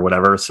it or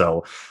whatever.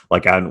 So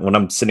like when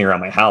I'm sitting around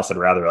my house, I'd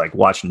rather like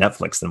watch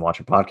Netflix than watch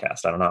a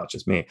podcast. I don't know. It's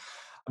just me.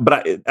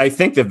 But I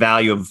think the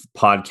value of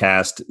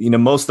podcast,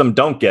 most of them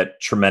don't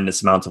get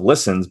tremendous amounts of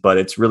listens, but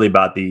it's really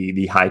about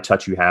the high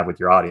touch you have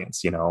with your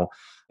audience.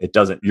 It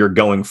doesn't, you're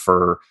going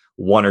for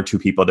one or two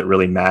people that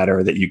really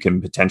matter that you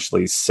can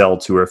potentially sell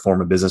to or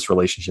form a business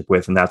relationship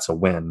with. And that's a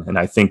win. And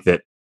I think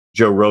that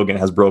Joe Rogan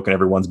has broken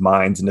everyone's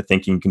minds into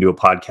thinking you can do a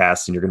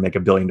podcast and you're going to make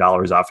 $1 billion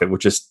off it,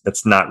 which is,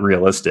 that's not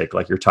realistic.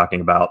 Like you're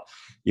talking about,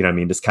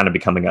 just kind of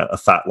becoming a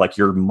thought, like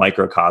your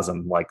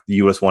microcosm, like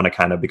you just want to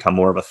kind of become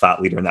more of a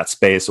thought leader in that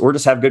space or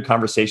just have good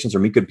conversations or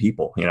meet good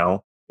people,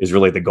 is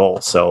really the goal.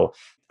 So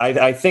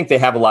I think they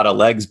have a lot of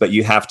legs, but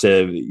you have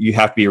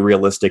to be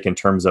realistic in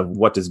terms of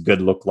what does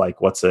good look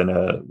like, what's an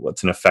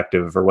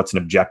effective or what's an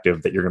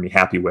objective that you're going to be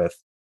happy with,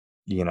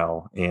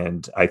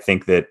 And I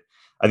think the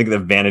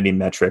vanity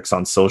metrics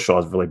on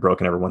social has really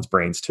broken everyone's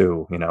brains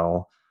too.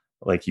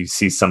 Like you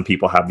see some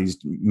people have these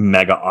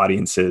mega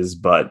audiences,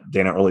 but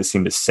they don't really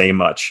seem to say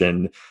much.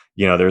 And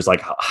there's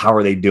like, how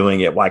are they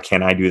doing it? Why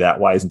can't I do that?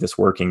 Why isn't this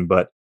working?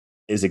 But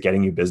is it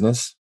getting you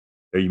business?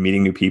 Are you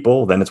meeting new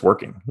people? Then it's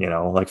working,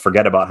 like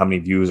forget about how many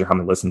views or how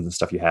many listens and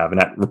stuff you have.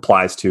 And that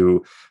applies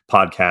to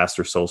podcast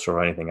or social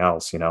or anything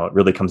else. It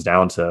really comes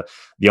down to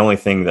the only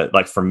thing that,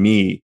 like for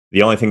me,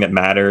 the only thing that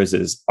matters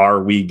is,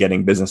 are we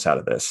getting business out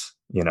of this,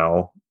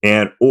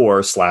 and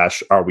or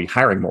 / are we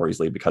hiring more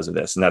easily because of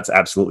this? And that's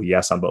absolutely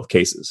yes on both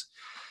cases.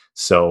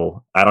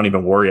 So I don't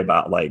even worry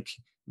about like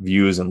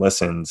views and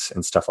listens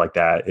and stuff like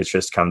that. It's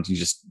just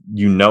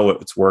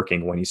it's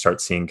working when you start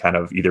seeing kind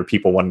of either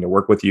people wanting to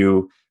work with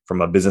you from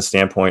a business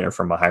standpoint or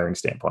from a hiring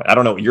standpoint. I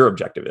don't know what your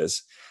objective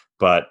is,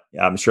 but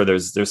I'm sure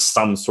there's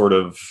some sort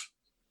of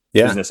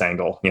business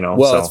angle,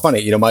 Well, it's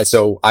funny,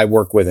 so I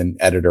work with an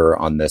editor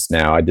on this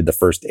now. I did the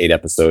first 8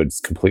 episodes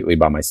completely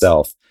by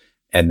myself.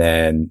 And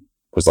then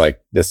was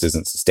like, this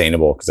isn't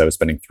sustainable because I was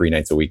spending 3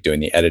 nights a week doing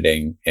the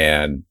editing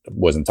and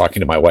wasn't talking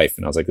to my wife.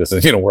 And I was like, this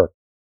isn't going to work.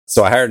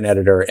 So I hired an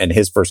editor, and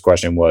his first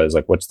question was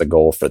like, what's the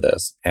goal for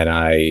this? And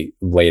I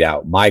laid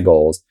out my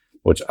goals,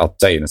 which I'll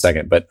tell you in a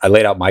second, but I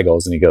laid out my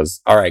goals and he goes,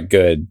 all right,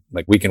 good.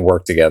 Like, we can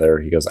work together.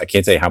 He goes, I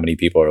can't say how many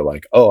people are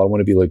like, oh, I want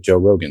to be like Joe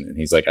Rogan. And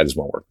he's like, I just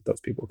won't work with those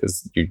people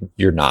because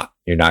you're not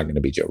going to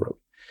be Joe Rogan.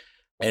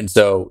 And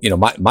so,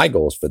 my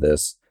goals for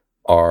this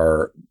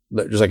are,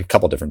 there's like a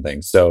couple different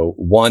things. So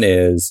one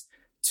is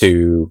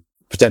to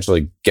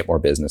potentially get more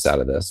business out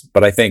of this.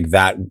 But I think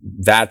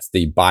that's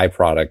the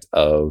byproduct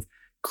of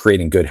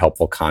creating good,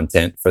 helpful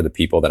content for the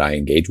people that I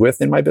engage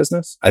with in my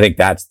business. I think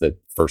that's the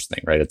first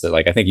thing, right? It's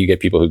like, I think you get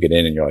people who get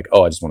in and you're like,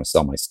 oh, I just want to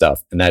sell my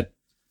stuff. And that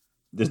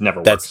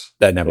never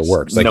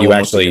works. Like, you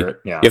actually, you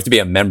have to be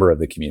a member of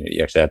the community.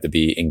 You actually have to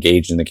be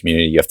engaged in the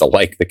community. You have to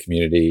like the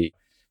community,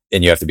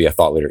 and you have to be a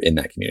thought leader in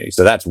that community.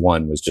 So that's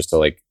one, was just to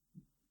like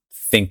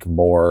think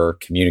more,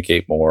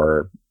 communicate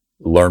more,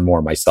 learn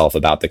more myself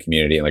about the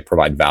community, and like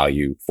provide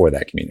value for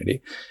that community.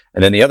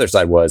 And then the other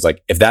side was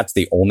like, if that's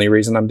the only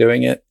reason I'm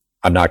doing it,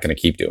 I'm not going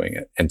to keep doing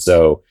it. And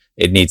so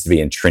it needs to be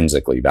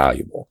intrinsically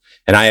valuable.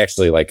 And I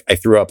actually I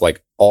threw up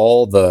like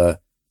all the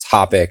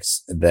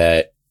topics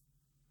that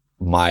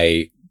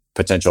my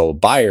potential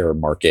buyer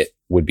market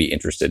would be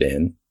interested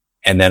in.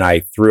 And then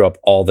I threw up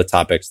all the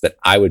topics that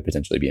I would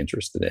potentially be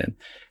interested in.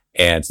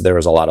 And so there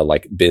was a lot of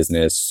like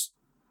business,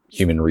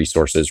 human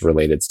resources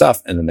related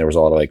stuff. And then there was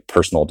a lot of like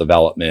personal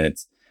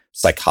development,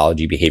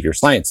 psychology, behavior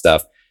science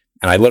stuff.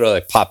 And I literally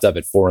like popped up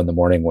at 4 a.m.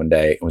 one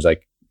day and was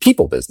like,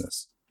 people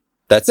business.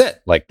 That's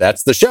it. Like,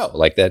 that's the show.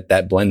 Like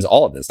that blends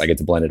all of this. I get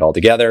to blend it all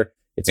together.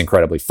 It's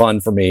incredibly fun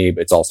for me,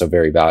 but it's also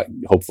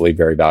hopefully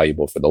very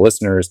valuable for the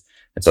listeners.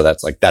 And so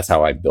that's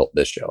how I built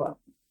this show out.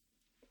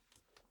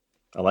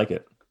 I like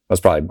it. That's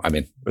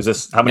probably, was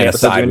this, how many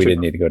episodes we didn't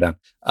need to go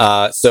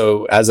down.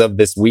 So as of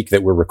this week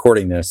that we're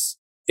recording this,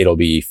 it'll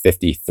be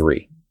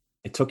 53.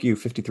 It took you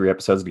 53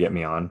 episodes to get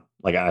me on.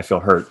 Like, I feel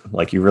hurt.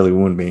 Like, you really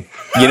wound me.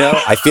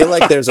 I feel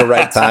like there's a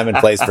right time and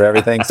place for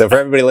everything. So for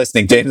everybody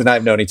listening, James and I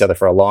have known each other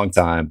for a long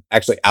time,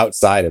 actually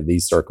outside of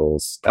these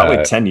circles.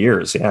 Probably 10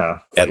 years. Yeah.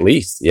 At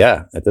least.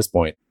 Yeah. At this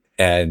point.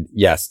 And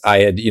yes, I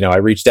had, I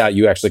reached out.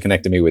 You actually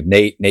connected me with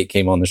Nate. Nate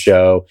came on the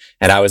show,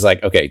 and I was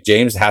like, okay,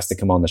 James has to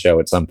come on the show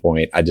at some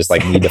point. I just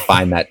like need to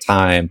find that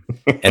time.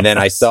 And then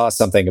I saw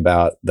something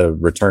about the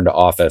return to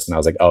office, and I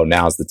was like, oh,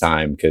 now's the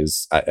time,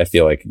 because I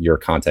feel like your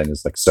content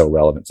is like so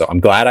relevant. So I'm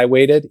glad I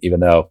waited, even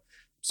though,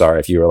 sorry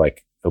if you were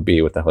like, OB,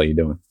 what the hell are you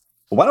doing?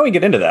 Why don't we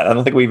get into that? I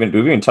don't think we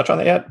even touch on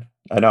that yet.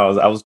 I know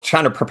I was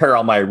trying to prepare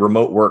all my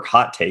remote work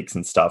hot takes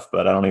and stuff,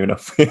 but I don't even know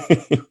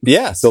if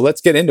Yeah, so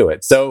let's get into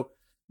it. So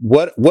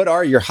what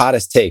are your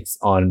hottest takes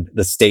on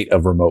the state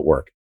of remote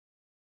work?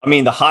 I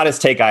mean, the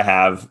hottest take I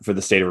have for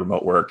the state of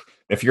remote work,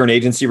 if you're an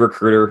agency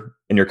recruiter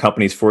and your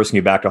company's forcing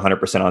you back to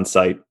 100% on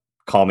site,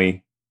 call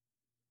me.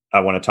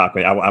 I want to talk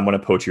with you. I want to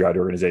poach you out of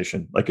your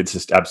organization. Like, it's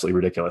just absolutely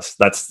ridiculous.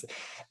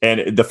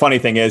 And the funny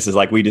thing is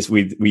like,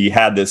 we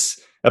had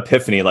this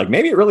epiphany, like,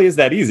 maybe it really is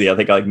that easy. I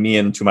think like me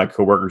and 2 of my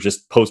coworkers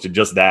just posted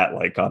just that,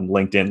 like on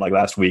LinkedIn, like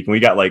last week. And we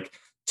got like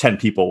 10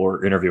 people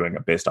were interviewing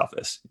based off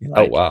this.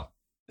 Oh, wow.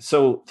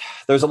 So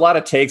there's a lot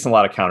of takes and a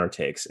lot of counter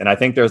takes. And I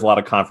think there's a lot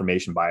of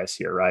confirmation bias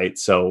here, right?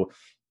 So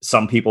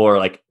some people are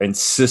like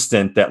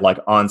insistent that like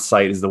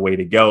on-site is the way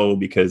to go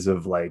because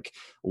of like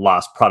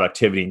lost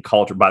productivity and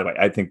culture. By the way,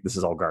 I think this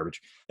is all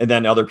garbage. And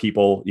then other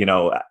people,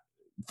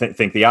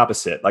 think the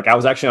opposite. Like, I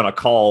was actually on a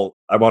call.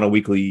 I'm on a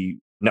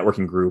weekly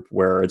networking group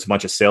where it's a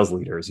bunch of sales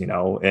leaders,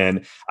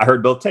 and I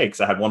heard both takes.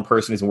 I had one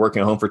person who's been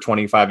working at home for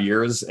 25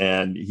 years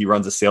and he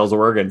runs a sales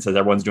org and says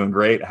everyone's doing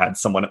great.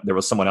 There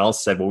was someone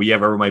else said, well, we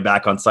have everybody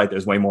back on site.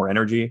 There's way more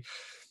energy.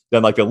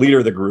 Then like the leader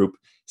of the group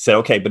said,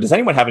 okay, but does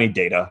anyone have any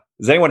data?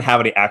 Does anyone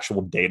have any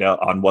actual data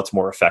on what's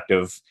more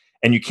effective?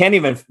 And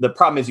the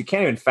problem is you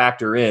can't even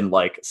factor in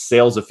like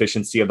sales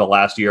efficiency of the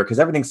last year, because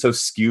everything's so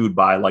skewed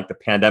by like the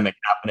pandemic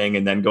happening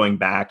and then going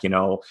back,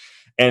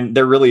 and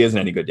there really isn't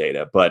any good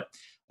data. But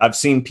I've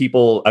seen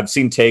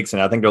takes,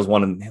 and I think there was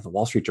one in the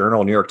Wall Street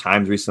Journal, New York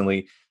Times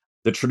recently.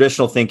 The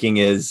traditional thinking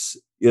is,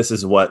 this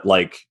is what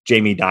like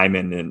Jamie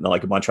Dimon and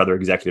like a bunch of other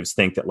executives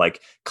think, that like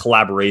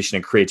collaboration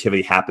and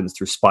creativity happens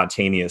through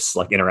spontaneous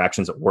like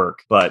interactions at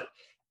work. But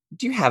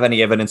do you have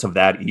any evidence of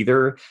that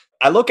either?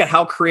 I look at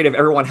how creative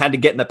everyone had to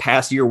get in the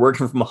past year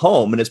working from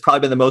home, and it's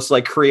probably been the most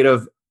like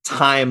creative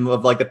time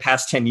of like the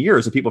past 10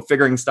 years of people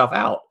figuring stuff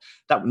out.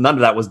 None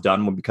of that was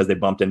done because they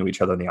bumped into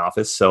each other in the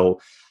office. So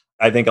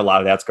I think a lot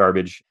of that's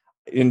garbage.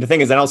 And the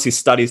thing is, I don't see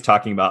studies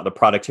talking about the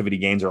productivity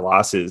gains or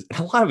losses. And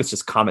a lot of it's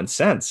just common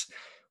sense.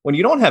 When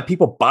you don't have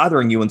people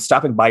bothering you and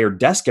stopping by your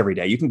desk every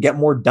day, you can get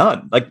more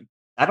done. Like,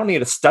 I don't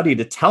need a study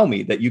to tell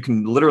me that you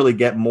can literally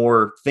get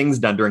more things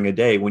done during a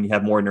day when you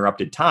have more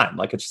interrupted time.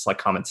 Like, it's just like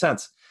common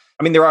sense.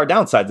 I mean, there are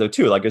downsides though,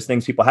 too. Like, there's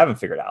things people haven't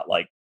figured out.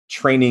 Like,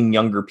 training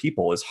younger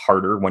people is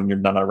harder when you're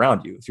not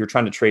around you. If you're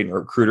trying to train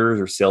recruiters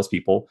or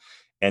salespeople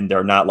and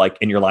they're not like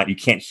in your line, you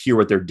can't hear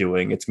what they're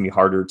doing, it's gonna be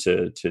harder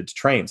to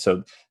train.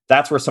 So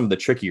that's where some of the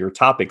trickier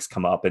topics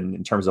come up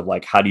in terms of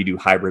like, how do you do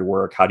hybrid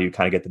work? How do you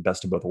kind of get the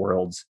best of both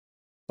worlds?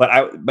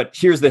 But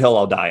here's the hill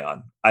I'll die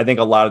on. I think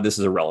a lot of this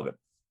is irrelevant.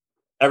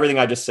 Everything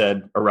I just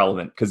said,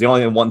 irrelevant, because the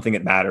only one thing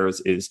that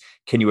matters is,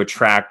 can you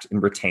attract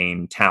and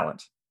retain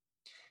talent?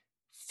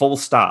 Full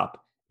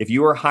stop. If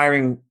you are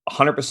hiring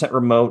 100%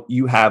 remote,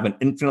 you have an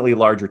infinitely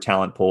larger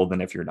talent pool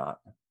than if you're not.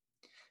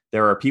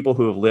 There are people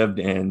who have lived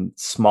in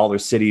smaller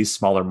cities,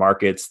 smaller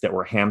markets that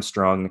were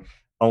hamstrung,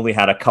 only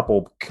had a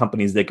couple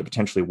companies they could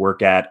potentially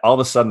work at. All of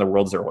a sudden, the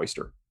world's their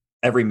oyster.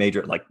 Every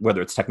major, like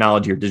whether it's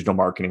technology or digital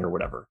marketing or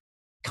whatever.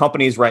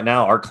 Companies right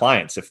now, our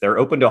clients, if they're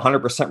open to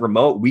 100%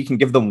 remote, we can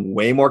give them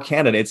way more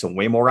candidates and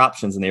way more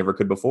options than they ever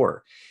could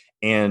before.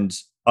 And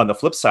on the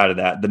flip side of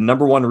that, the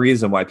number one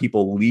reason why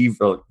people leave,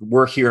 or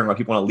we're hearing why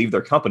people want to leave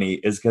their company,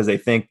 is because they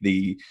think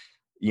the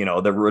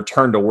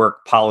return to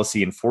work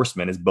policy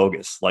enforcement is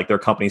bogus. Like their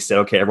company said,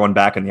 okay, everyone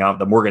back in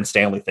the Morgan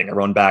Stanley thing,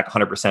 everyone back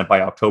 100%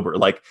 by October.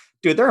 Like,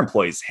 dude, their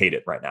employees hate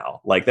it right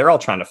now. Like they're all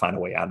trying to find a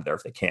way out of there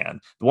if they can.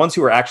 The ones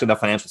who are actually in the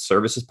financial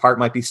services part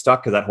might be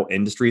stuck because that whole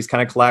industry is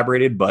kind of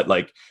collaborated. But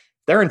like, if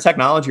they're in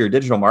technology or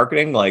digital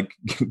marketing, like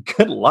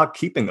good luck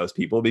keeping those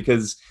people,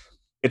 because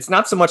it's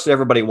not so much that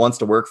everybody wants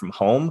to work from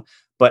home,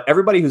 but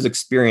everybody who's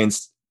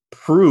experienced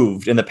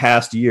proved in the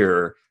past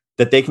year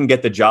that they can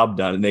get the job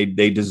done, and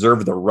they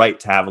deserve the right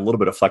to have a little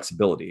bit of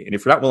flexibility. And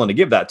if you're not willing to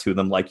give that to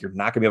them, like, you're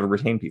not going to be able to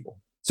retain people.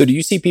 So do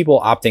you see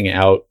people opting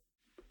out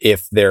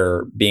if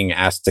they're being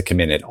asked to come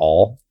in at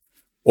all?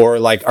 Or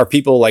like, are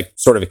people like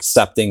sort of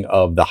accepting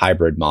of the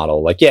hybrid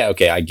model? Like, yeah,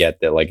 okay, I get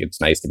that. Like, it's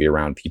nice to be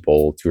around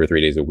people 2 or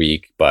 3 days a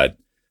week, but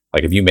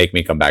like, if you make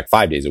me come back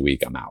 5 days a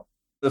week, I'm out.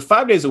 The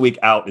 5 days a week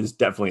out is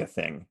definitely a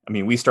thing. I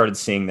mean, we started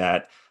seeing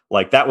that.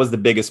 Like, that was the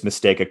biggest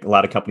mistake a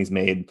lot of companies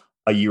made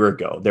a year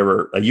ago.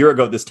 A year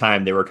ago this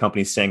time, there were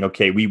companies saying,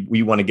 okay,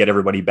 we want to get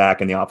everybody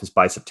back in the office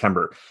by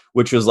September,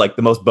 which was like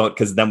the most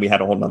because then we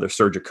had a whole nother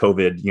surge of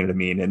COVID, you know what I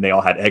mean? And they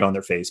all had egg on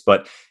their face.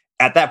 But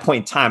at that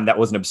point in time, that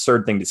was an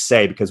absurd thing to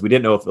say because we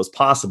didn't know if it was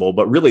possible.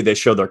 But really, they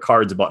showed their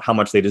cards about how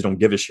much they just don't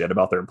give a shit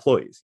about their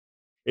employees.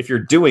 If you're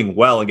doing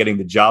well and getting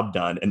the job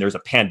done and there's a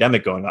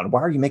pandemic going on,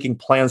 why are you making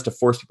plans to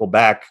force people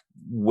back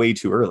way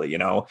too early, you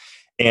know?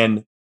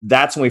 And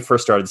that's when we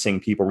first started seeing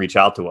people reach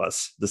out to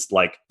us, just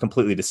like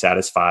completely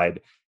dissatisfied.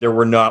 There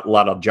were not a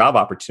lot of job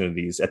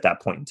opportunities at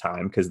that point in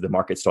time because the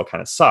market still kind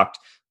of sucked,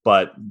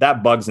 but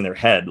that bugs in their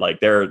head.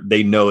 Like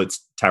they know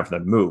it's time for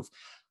them to move.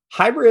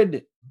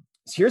 Hybrid,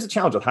 here's the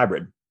challenge with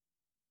hybrid.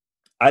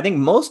 I think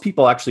most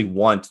people actually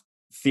want,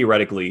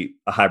 theoretically,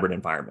 a hybrid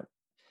environment.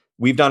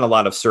 We've done a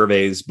lot of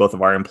surveys, both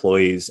of our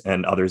employees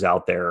and others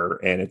out there,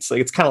 and it's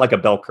kind of like a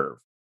bell curve.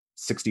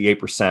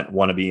 68%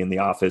 want to be in the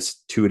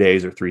office 2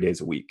 days or 3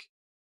 days a week.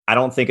 I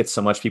don't think it's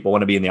so much people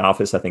want to be in the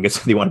office. I think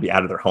it's they want to be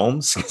out of their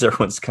homes because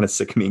everyone's kind of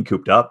sick of being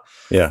cooped up.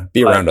 Yeah,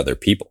 be around other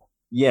people.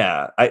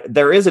 Yeah,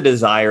 there is a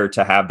desire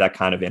to have that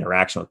kind of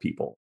interaction with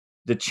people.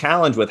 The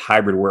challenge with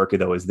hybrid work,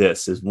 though,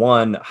 is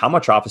one, how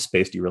much office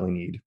space do you really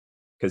need?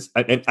 Because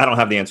I don't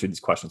have the answer to these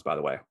questions, by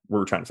the way.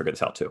 We're trying to figure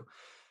this out too.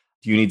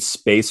 Do you need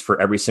space for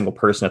every single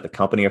person at the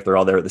company if they're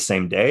all there the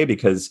same day?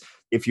 Because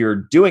if you're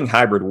doing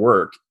hybrid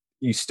work,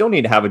 you still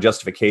need to have a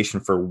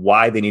justification for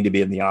why they need to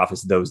be in the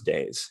office those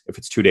days, if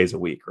it's 2 days a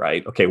week,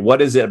 right? Okay,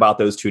 what is it about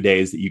those 2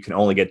 days that you can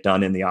only get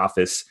done in the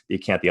office that you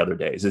can't the other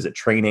days? Is it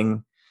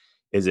training?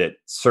 Is it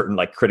certain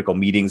like critical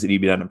meetings that need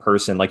to be done in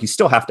person? Like you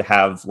still have to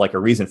have like a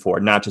reason for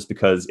it, not just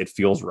because it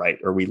feels right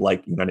or we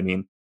like, you know what I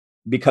mean?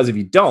 Because if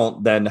you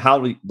don't, then how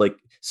do you,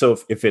 so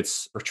if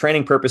it's for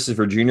training purposes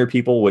for junior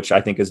people, which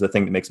I think is the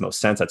thing that makes most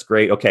sense, that's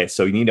great. Okay,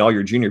 so you need all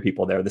your junior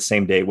people there the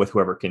same day with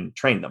whoever can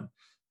train them.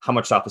 How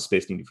much office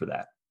space do you need for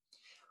that?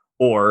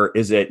 Or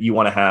is it you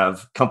want to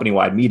have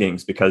company-wide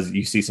meetings because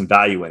you see some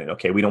value in it?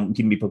 Okay, we don't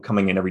need people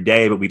coming in every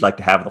day, but we'd like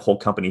to have the whole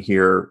company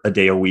here a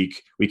day a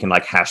week. We can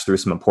like hash through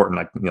some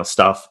important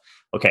stuff.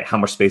 Okay, how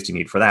much space do you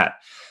need for that?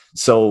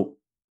 So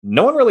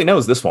no one really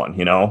knows this one.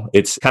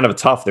 It's kind of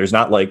tough. There's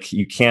not like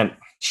you can't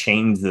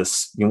change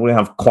this. We don't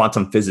have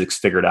quantum physics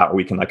figured out where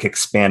we can like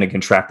expand and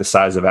contract the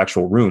size of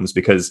actual rooms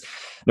because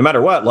no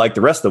matter what, like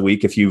the rest of the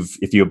week, if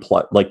you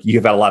apply, like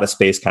you've got a lot of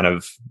space kind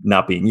of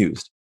not being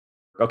used.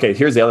 Okay,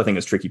 here's the other thing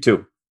that's tricky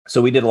too. So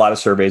we did a lot of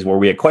surveys where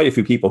we had quite a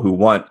few people who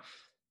want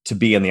to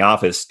be in the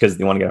office because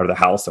they want to get out of the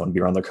house, they want to be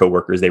around their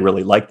coworkers. They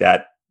really like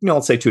that,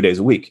 let's say 2 days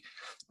a week.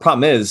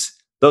 Problem is,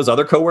 those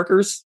other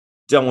coworkers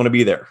don't want to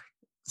be there.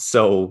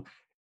 So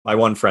my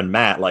one friend,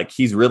 Matt, like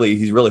he's really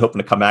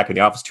hoping to come back in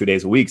the office 2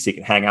 days a week so he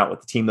can hang out with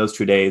the team those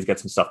 2 days, get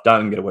some stuff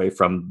done, get away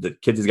from the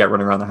kids he's got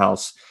running around the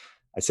house.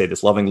 I say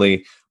this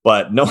lovingly,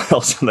 but no one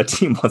else on the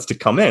team wants to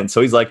come in.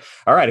 So he's like,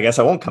 all right, I guess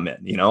I won't come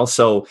in,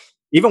 So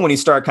even when you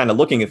start kind of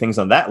looking at things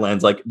on that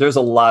lens, like there's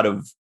a lot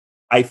of,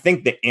 I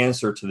think the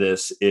answer to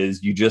this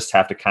is you just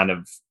have to kind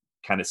of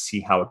see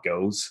how it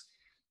goes.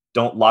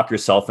 Don't lock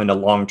yourself into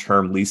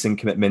long-term leasing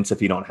commitments if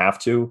you don't have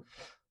to.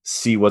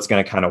 See what's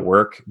going to kind of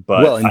work.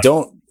 But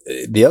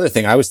the other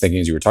thing I was thinking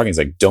as you were talking is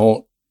like,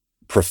 don't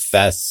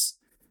profess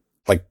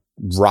like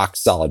rock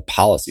solid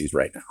policies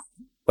right now.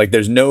 Like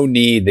there's no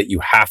need that you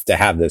have to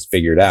have this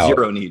figured out.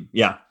 Zero need.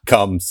 Yeah.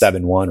 Come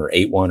 7-1 or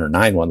 8-1 or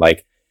 9-1.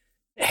 Like,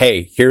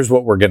 hey, here's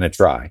what we're going to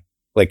try.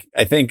 Like,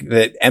 I think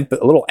that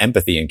a little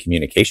empathy and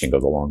communication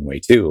goes a long way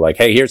too. Like,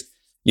 hey, here's,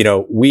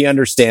 we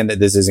understand that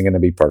this isn't going to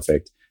be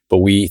perfect, but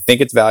we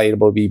think it's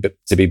valuable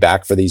to be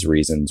back for these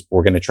reasons.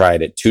 We're going to try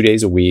it at 2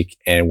 days a week,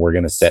 and we're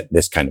going to set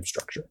this kind of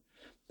structure.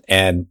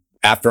 And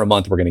after a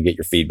month, we're going to get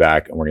your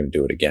feedback and we're going to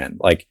do it again.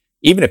 Like,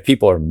 even if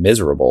people are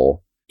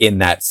miserable in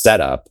that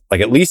setup,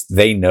 like at least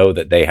they know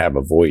that they have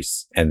a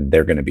voice and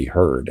they're going to be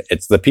heard.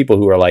 It's the people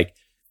who are like,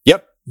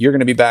 yep, you're going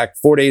to be back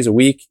 4 days a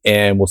week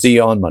and we'll see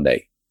you on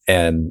Monday.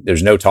 And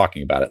there's no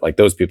talking about it. Like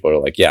those people are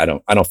like, yeah,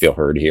 I don't feel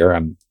heard here.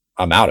 I'm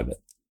out of it.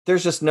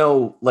 There's just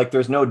no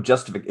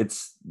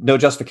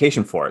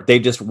justification for it. They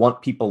just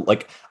want people,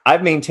 like,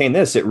 I've maintained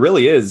this. It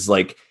really is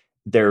like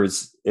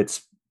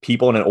it's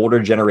people in an older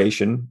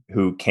generation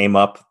who came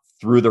up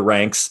through the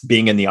ranks,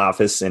 being in the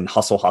office and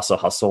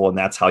hustle. And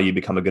that's how you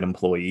become a good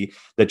employee,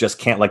 that just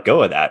can't let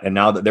go of that. And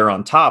now that they're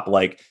on top,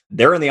 like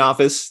they're in the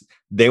office,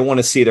 they want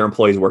to see their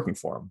employees working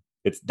for them.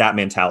 It's that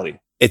mentality.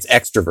 It's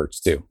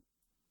extroverts too.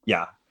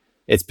 Yeah.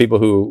 It's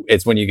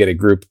it's when you get a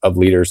group of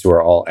leaders who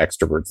are all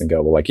extroverts and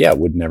go, well, like, yeah,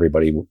 wouldn't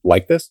everybody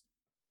like this?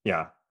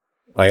 Yeah.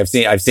 Like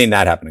I've seen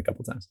that happen a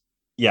couple of times.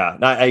 Yeah,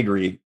 I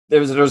agree.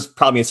 There's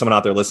probably someone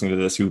out there listening to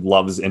this who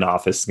loves in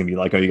office and be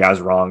like, oh, you guys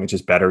are wrong. It's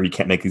just better. You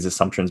can't make these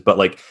assumptions. But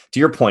like, to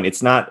your point,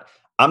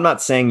 I'm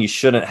not saying you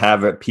shouldn't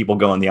have people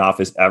go in the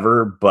office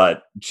ever,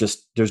 but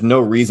just there's no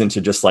reason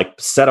to just like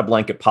set a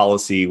blanket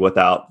policy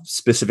without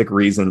specific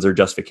reasons or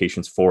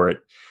justifications for it.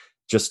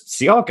 Just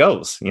see how it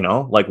goes.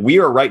 Like we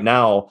are right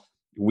now,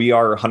 we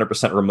are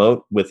 100%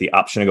 remote with the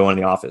option to go in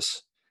the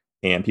office,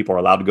 and people are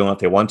allowed to go in if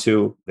they want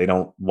to. They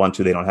don't want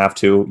to, they don't have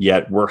to.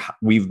 Yet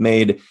we've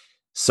made,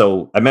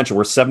 so I mentioned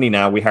we're 70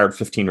 now. We hired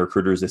 15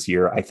 recruiters this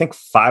year. I think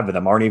 5 of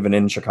them aren't even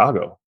in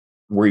Chicago.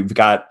 We've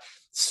got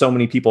so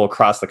many people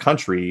across the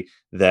country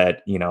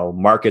that,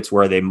 markets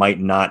where they might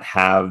not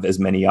have as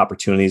many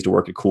opportunities to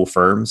work at cool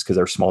firms because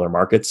they're smaller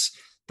markets,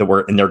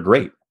 and they're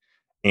great.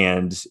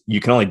 And you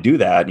can only do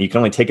that. You can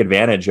only take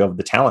advantage of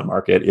the talent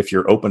market if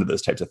you're open to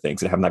those types of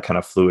things and having that kind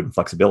of fluid and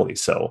flexibility.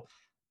 So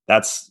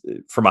that's,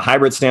 from a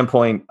hybrid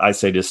standpoint, I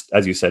say just,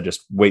 as you said,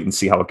 just wait and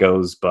see how it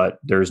goes, but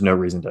there's no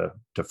reason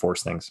to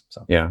force things.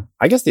 So yeah,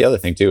 I guess the other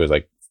thing too is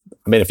like,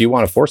 if you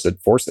want to force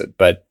it,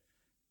 but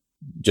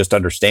just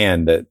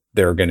understand that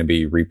there are going to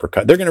be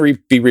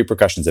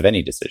repercussions of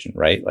any decision,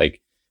 right? Like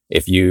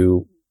if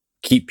you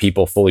keep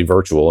people fully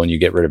virtual and you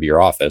get rid of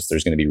your office,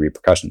 there's going to be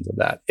repercussions of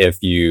that.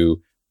 If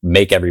you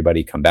make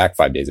everybody come back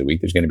 5 days a week,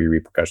 there's going to be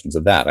repercussions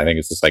of that. I think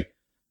it's just like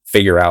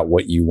figure out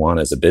what you want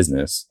as a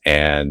business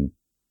and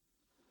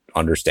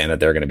understand that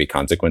there are going to be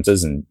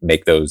consequences and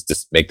make those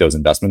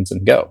investments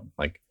and go.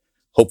 Like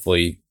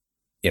hopefully,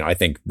 I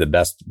think the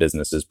best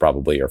businesses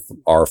probably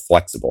are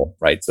flexible,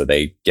 right? So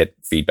they get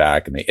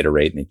feedback and they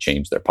iterate and they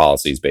change their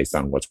policies based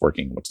on what's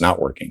working and what's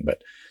not working.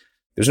 But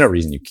there's no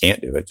reason you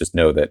can't do it. Just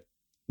know that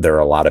there are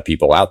a lot of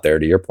people out there,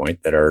 to your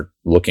point, that are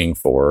looking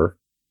for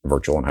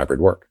virtual and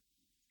hybrid work.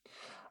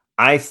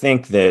 I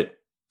think that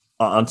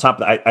on top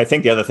of that, I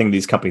think the other thing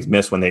these companies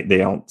miss when they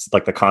don't,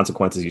 like the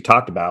consequences you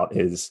talked about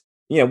is,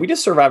 we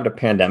just survived a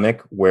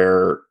pandemic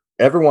where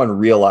everyone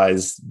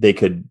realized they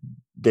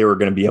were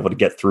going to be able to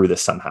get through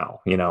this somehow,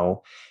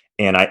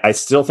 and I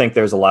still think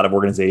there's a lot of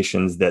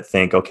organizations that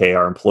think, okay,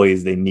 our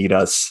employees, they need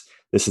us.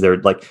 This is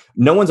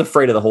no one's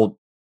afraid of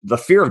the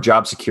fear of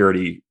job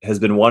security has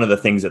been one of the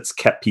things that's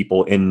kept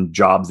people in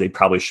jobs they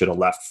probably should have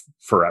left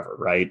forever,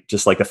 right?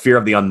 Just like the fear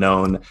of the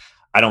unknown.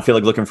 I don't feel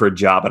like looking for a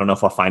job. I don't know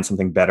if I'll find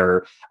something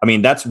better.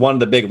 That's one of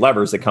the big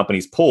levers that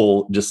companies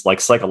pull, just like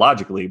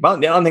psychologically. But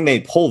I don't think they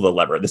pull the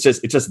lever. It's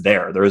just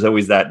there. There is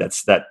always that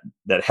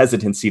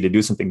hesitancy to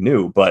do something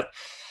new. But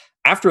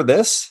after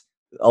this,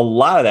 a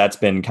lot of that's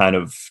been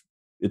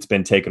it's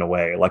been taken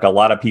away. Like a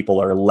lot of people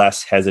are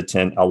less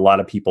hesitant. A lot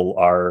of people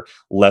are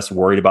less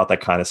worried about that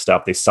kind of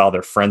stuff. They saw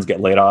their friends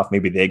get laid off.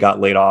 Maybe they got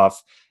laid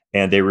off.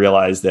 And they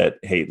realize that,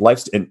 hey,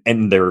 life's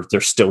and they're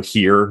still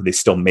here. They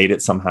still made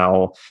it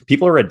somehow.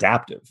 People are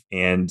adaptive,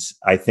 and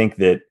I think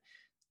that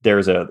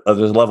there's a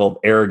level of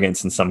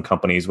arrogance in some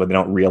companies where they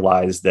don't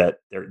realize that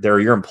they're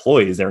your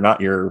employees. They're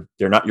not your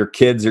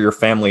kids or your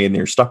family, and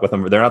you're stuck with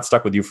them. They're not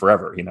stuck with you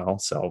forever.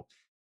 So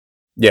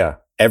yeah,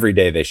 every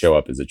day they show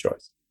up as a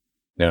choice.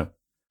 Yeah,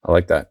 I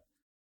like that.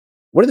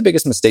 What are the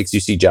biggest mistakes you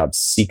see job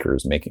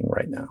seekers making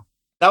right now?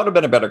 That would have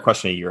been a better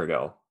question a year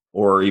ago,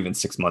 or even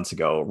 6 months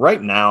ago.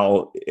 Right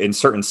now, in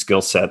certain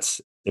skill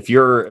sets, if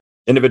you're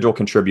individual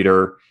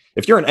contributor,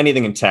 if you're in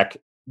anything in tech,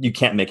 you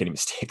can't make any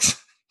mistakes.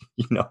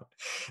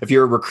 If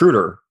you're a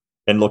recruiter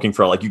and looking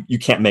for you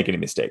can't make any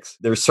mistakes.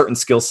 There's certain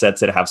skill sets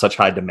that have such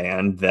high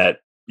demand that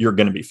you're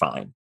going to be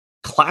fine.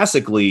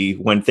 Classically,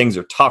 when things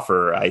are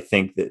tougher, I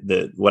think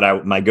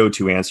that my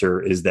go-to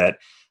answer is that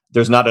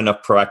there's not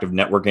enough proactive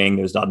networking.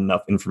 There's not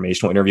enough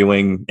informational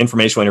interviewing.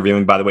 Informational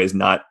interviewing, by the way, is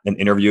not an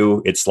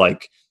interview. It's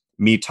like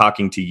me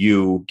talking to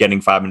you,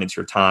 getting 5 minutes of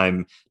your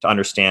time to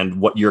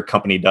understand what your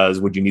company does.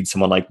 Would you need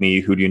someone like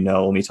me? Who do you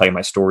know? Let me tell you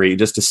my story,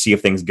 just to see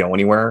if things go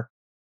anywhere.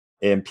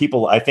 And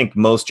people, I think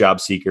most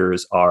job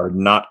seekers are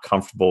not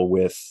comfortable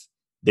with,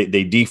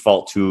 they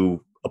default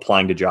to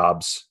applying to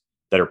jobs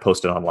that are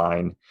posted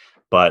online,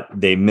 but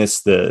they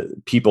miss the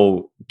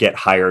people get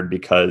hired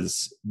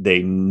because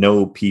they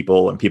know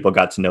people and people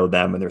got to know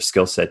them and their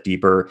skill set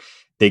deeper.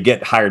 They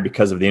get hired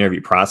because of the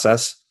interview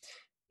process.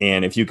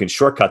 And if you can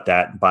shortcut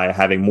that by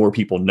having more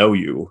people know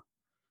you,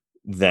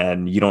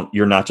 then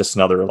you're not just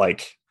another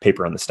like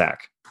paper in the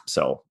stack.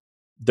 So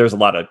there's a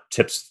lot of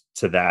tips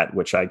to that,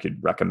 which I could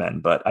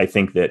recommend. But I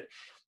think that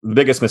the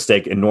biggest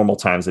mistake in normal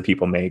times that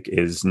people make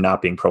is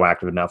not being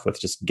proactive enough with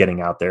just getting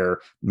out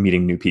there,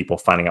 meeting new people,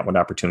 finding out what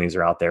opportunities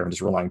are out there, and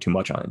just relying too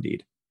much on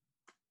Indeed.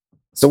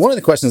 So one of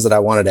the questions that I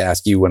wanted to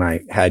ask you when I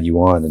had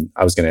you on, and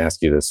I was going to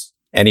ask you this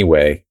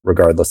anyway,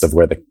 regardless of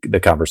where the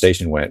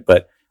conversation went,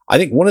 but I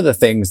think one of the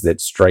things that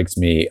strikes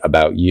me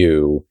about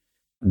you,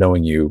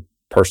 knowing you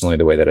personally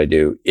the way that I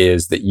do,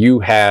 is that you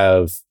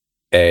have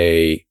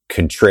a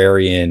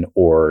contrarian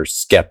or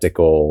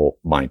skeptical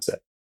mindset.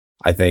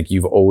 I think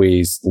you've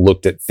always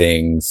looked at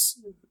things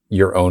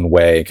your own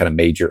way, kind of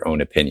made your own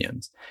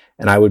opinions.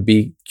 And I would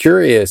be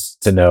curious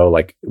to know,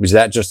 like, was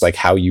that just like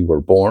how you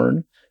were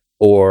born?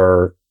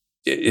 Or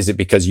is it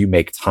because you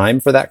make time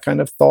for that kind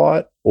of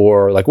thought?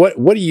 Or like, what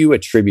do you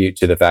attribute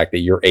to the fact that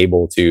you're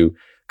able to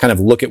kind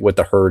of look at what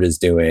the herd is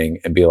doing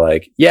and be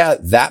like, yeah,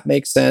 that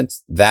makes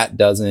sense. That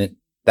doesn't,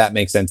 that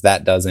makes sense.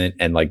 That doesn't.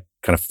 And like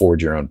kind of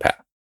forge your own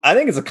path. I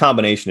think it's a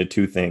combination of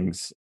two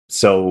things.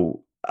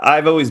 So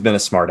I've always been a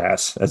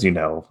smartass, as you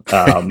know.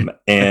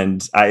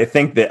 And I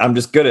think that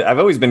I've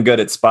always been good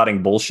at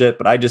spotting bullshit,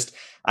 but I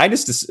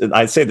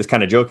say this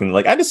kind of jokingly,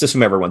 like I just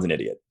assume everyone's an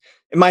idiot,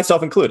 and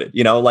myself included,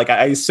 you know, like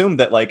I assume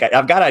that like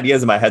I've got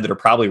ideas in my head that are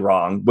probably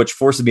wrong, which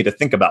forces me to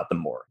think about them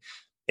more.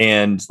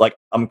 And like,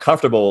 I'm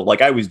comfortable.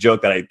 Like I always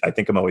joke that I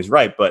think I'm always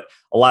right, but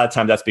a lot of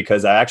times that's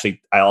because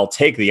I'll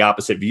take the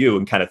opposite view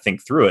and kind of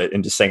think through it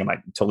and just saying, am I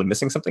totally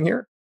missing something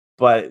here?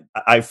 But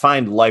I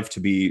find life to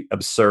be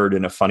absurd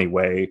in a funny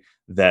way,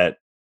 that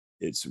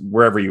it's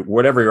whatever you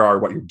are,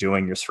 what you're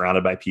doing, you're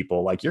surrounded by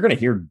people. Like you're going to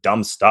hear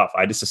dumb stuff.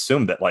 I just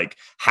assume that like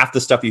half the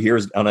stuff you hear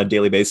on a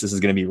daily basis is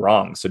going to be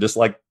wrong. So just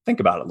like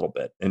think about it a little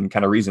bit and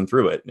kind of reason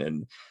through it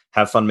and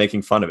have fun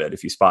making fun of it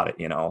if you spot it,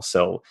 you know?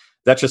 So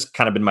that's just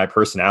kind of been my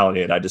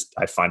personality. And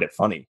I find it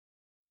funny.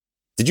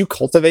 Did you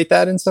cultivate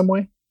that in some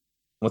way?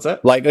 What's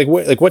that? Like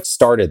what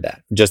started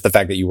that? Just the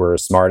fact that you were a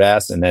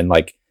smartass and then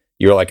like,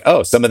 you were like,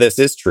 oh, some of this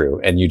is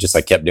true. And you just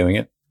like kept doing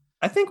it.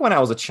 I think when I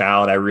was a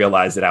child, I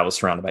realized that I was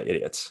surrounded by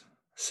idiots.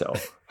 So,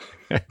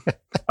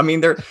 I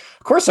mean, of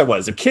course I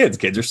was. They're kids.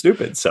 Kids are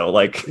stupid. So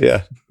like,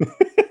 yeah.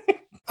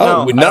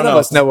 None of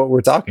us know what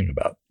we're talking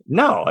about.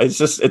 No,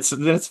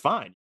 it's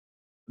fine.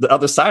 The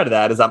other side of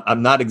that is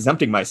I'm not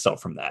exempting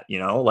myself from that. You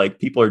know, like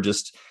people are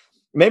just,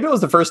 maybe it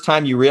was the first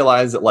time you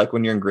realize that like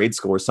when you're in grade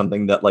school or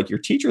something that like your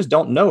teachers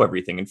don't know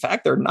everything. In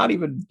fact, they're not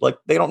even like,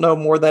 they don't know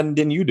more than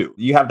you do.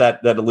 You have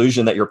that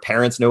illusion that your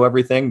parents know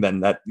everything.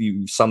 Then that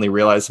you suddenly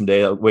realize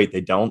someday, wait,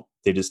 they don't,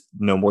 they just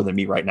know more than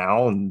me right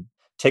now. And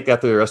take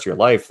that through the rest of your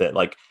life. That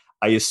like,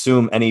 I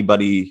assume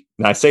anybody,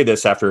 and I say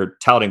this after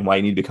touting why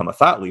you need to become a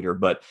thought leader,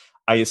 but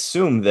I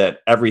assume that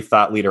every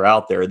thought leader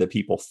out there that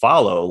people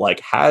follow, like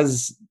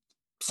has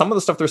some of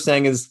the stuff they're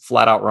saying is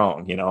flat out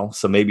wrong, you know?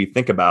 So maybe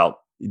think about,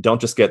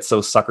 don't just get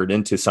so suckered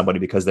into somebody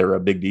because they're a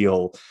big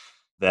deal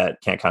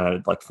that can't kind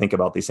of like think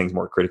about these things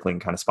more critically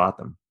and kind of spot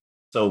them.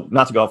 So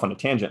not to go off on a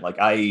tangent, like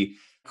I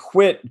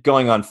quit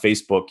going on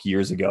Facebook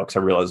years ago because I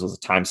realized it was a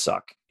time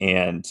suck.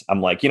 And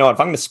I'm like, you know what, if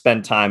I'm going to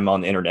spend time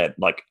on the internet,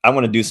 like I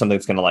want to do something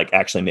that's going to like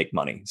actually make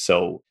money.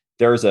 So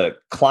there's a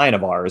client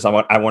of ours. I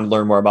want to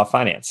learn more about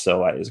finance. So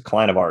there's a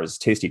client of ours,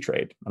 Tasty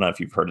Trade. I don't know if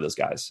you've heard of those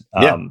guys.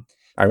 Yeah.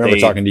 I remember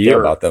talking to you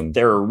about them.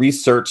 They're a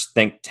research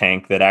think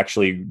tank that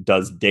actually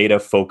does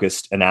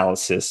data-focused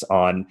analysis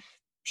on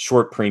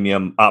short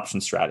premium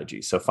option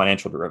strategies, so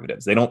financial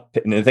derivatives. And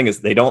the thing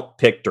is, they don't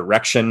pick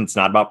direction. It's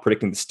not about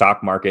predicting the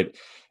stock market.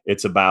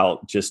 It's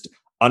about just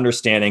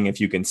understanding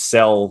if you can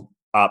sell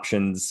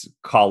options,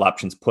 call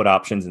options, put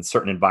options in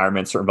certain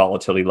environments, certain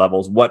volatility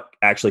levels, what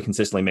actually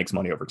consistently makes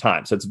money over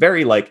time. So it's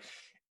very like,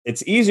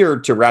 it's easier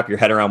to wrap your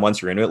head around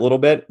once you're into it a little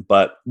bit.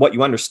 But what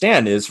you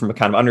understand is from a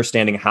kind of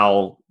understanding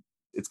how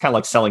it's kind of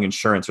like selling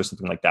insurance or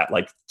something like that.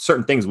 Like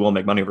certain things will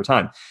make money over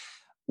time.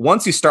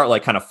 Once you start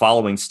like kind of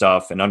following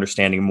stuff and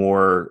understanding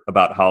more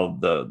about how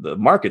the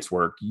markets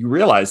work, you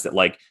realize that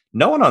like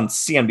no one on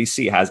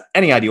CNBC has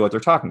any idea what they're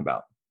talking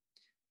about.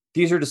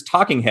 These are just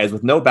talking heads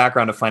with no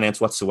background of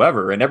finance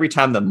whatsoever. And every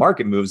time the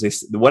market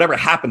moves, whatever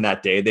happened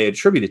that day, they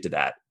attribute it to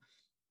that.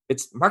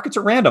 Markets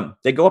are random.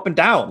 They go up and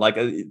down. Like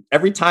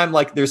every time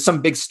like there's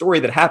some big story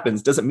that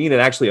happens doesn't mean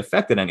it actually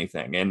affected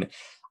anything. And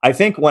I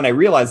think when I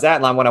realized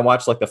that, and when I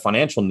watch like the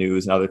financial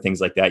news and other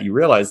things like that, you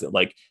realize that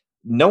like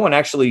no one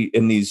actually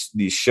in these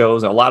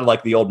shows, and a lot of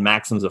like the old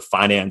maxims of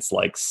finance,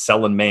 like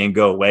sell in May and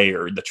go away,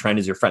 or the trend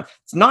is your friend.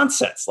 It's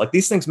nonsense. Like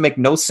these things make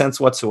no sense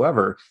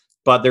whatsoever.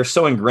 but they're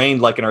so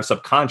ingrained like in our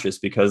subconscious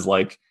because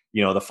like,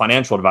 the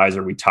financial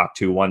advisor we talked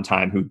to one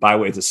time, who by the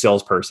way is a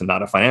salesperson,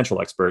 not a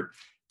financial expert,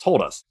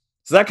 told us.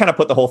 So that kind of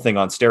put the whole thing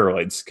on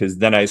steroids, because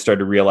then I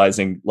started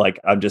realizing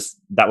like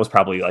that was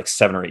probably like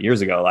 7 or 8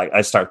 years ago. Like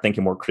I started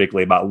thinking more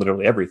critically about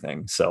literally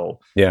everything. So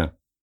yeah,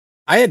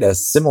 I had a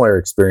similar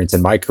experience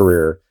in my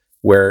career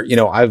where,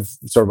 I've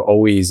sort of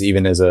always,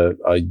 even as a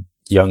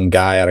young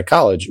guy out of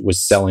college,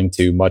 was selling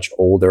to much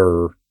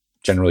older,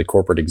 generally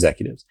corporate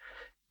executives.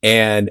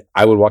 And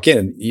I would walk in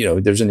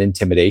and, there's an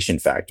intimidation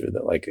factor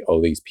that like,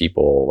 oh, these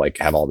people like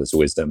have all this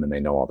wisdom and they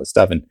know all this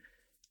stuff. And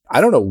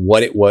I don't know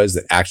what it was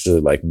that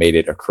actually like made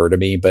it occur to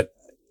me, but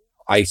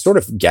I sort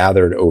of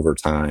gathered over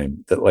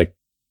time that like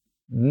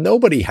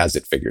nobody has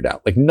it figured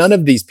out. Like none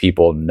of these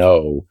people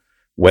know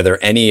whether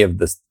any of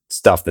the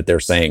stuff that they're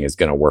saying is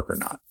going to work or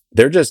not.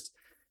 They're just,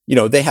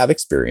 they have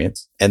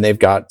experience and they've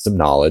got some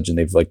knowledge and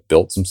they've like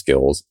built some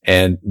skills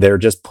and they're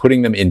just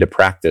putting them into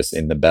practice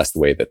in the best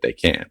way that they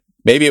can.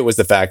 Maybe it was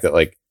the fact that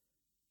like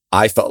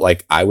I felt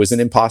like I was an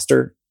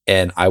imposter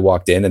and I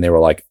walked in and they were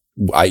like,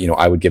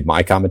 I would give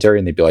my commentary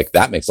and they'd be like,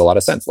 that makes a lot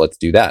of sense. Let's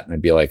do that. And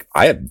I'd be like,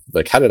 how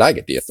did I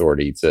get the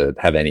authority to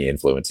have any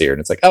influence here? And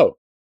it's like, oh,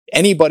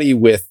 anybody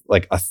with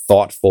like a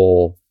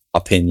thoughtful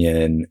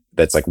opinion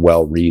that's like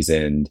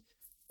well-reasoned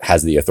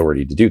has the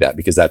authority to do that,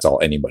 because that's all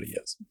anybody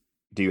is.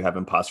 Do you have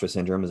imposter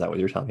syndrome? Is that what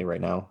you're telling me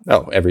right now?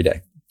 Oh, every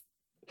day.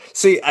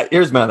 See,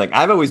 here's my thing.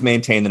 I've always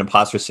maintained that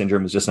imposter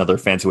syndrome is just another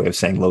fancy way of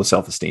saying low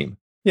self-esteem.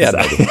 Yeah.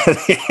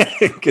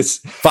 Because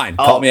fine.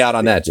 Call me out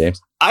on that,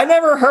 James. I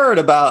never heard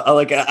about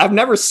I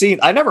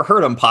never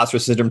heard of imposter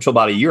syndrome until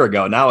about a year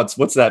ago. Now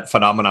what's that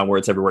phenomenon where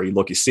it's everywhere you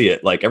look, you see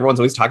it. Like everyone's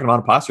always talking about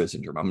imposter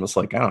syndrome. I'm just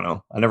like, I don't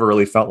know. I never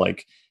really felt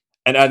like,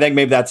 and I think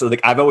maybe that's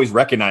like, I've always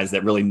recognized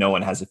that really no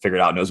one has it figured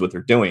out, knows what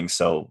they're doing.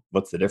 So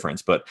what's the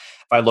difference? But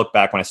if I look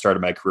back when I started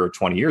my career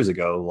 20 years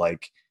ago,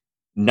 like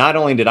not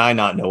only did I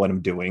not know what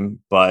I'm doing,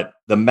 but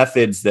the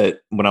methods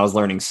that when I was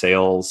learning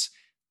sales,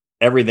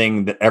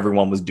 everything that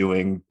everyone was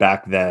doing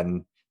back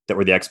then that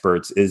were the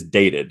experts is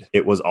dated.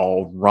 It was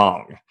all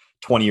wrong.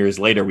 20 years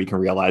later, we can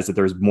realize that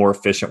there's more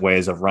efficient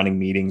ways of running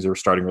meetings or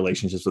starting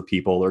relationships with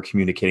people or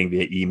communicating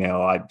via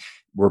email.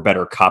 We're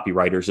better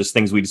copywriters, just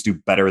things we just do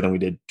better than we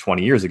did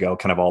 20 years ago,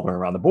 kind of all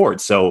around the board.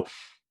 So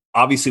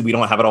obviously we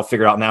don't have it all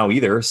figured out now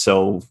either.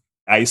 So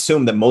I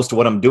assume that most of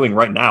what I'm doing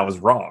right now is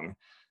wrong,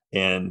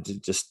 and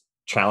just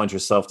challenge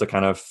yourself to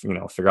kind of,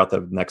 figure out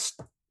the next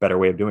better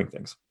way of doing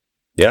things.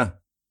 Yeah.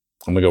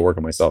 I'm going to go work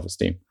on my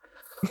self-esteem.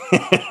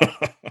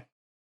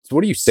 So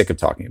what are you sick of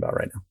talking about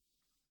right now?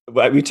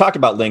 We talked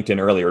about LinkedIn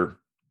earlier.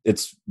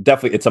 It's a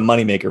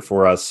moneymaker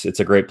for us. It's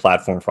a great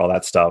platform for all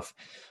that stuff.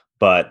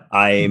 But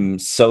I'm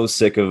so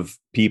sick of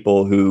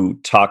people who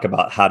talk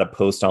about how to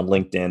post on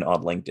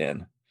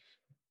LinkedIn.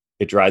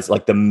 It drives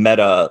like the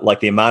meta,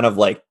 like the amount of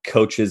like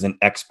coaches and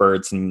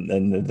experts and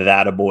the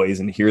data boys,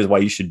 and here's why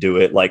you should do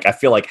it. Like, I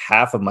feel like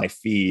half of my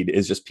feed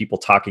is just people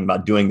talking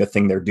about doing the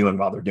thing they're doing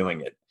while they're doing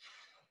it,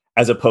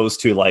 as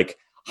opposed to like,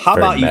 how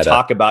about you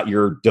talk about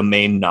your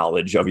domain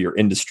knowledge of your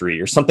industry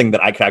or something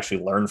that I could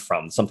actually learn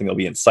from, something that'll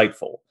be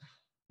insightful,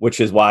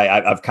 which is why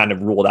I've kind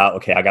of ruled out,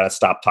 okay, I got to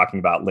stop talking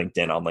about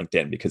LinkedIn on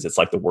LinkedIn because it's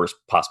like the worst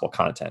possible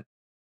content.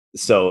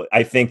 So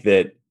I think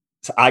that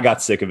I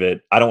got sick of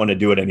it. I don't want to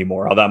do it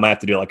anymore. Although I might have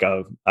to do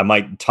I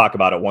might talk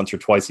about it once or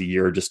twice a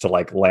year just to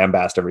like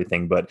lambast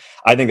everything. But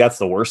I think that's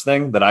the worst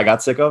thing that I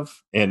got sick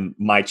of. And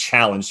my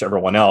challenge to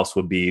everyone else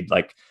would be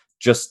like,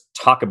 just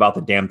talk about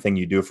the damn thing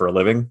you do for a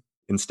living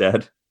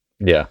instead.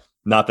 Yeah.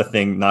 I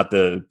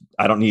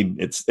don't need,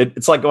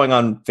 it's like going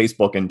on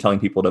Facebook and telling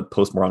people to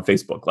post more on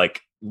Facebook.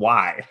 Like,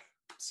 why?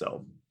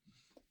 So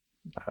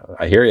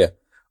I hear you.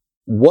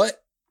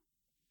 What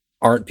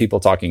aren't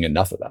people talking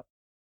enough about?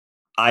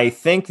 I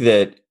think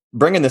that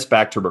bringing this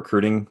back to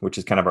recruiting, which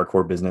is kind of our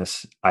core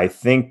business, I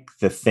think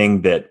the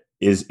thing that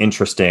is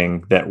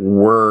interesting that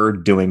we're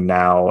doing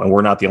now, and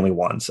we're not the only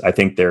ones. I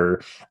think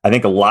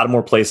a lot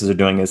more places are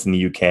doing this in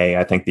the UK.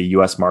 I think the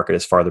US market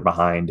is farther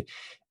behind,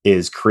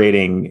 is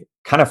kind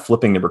of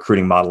flipping the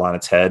recruiting model on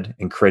its head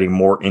and creating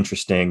more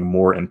interesting,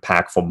 more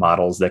impactful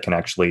models that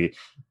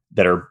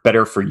are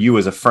better for you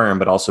as a firm,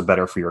 but also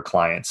better for your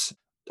clients.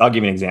 I'll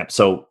give you an example.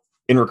 So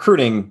in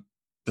recruiting,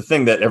 the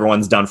thing that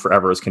everyone's done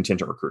forever is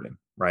contingent recruiting,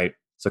 right?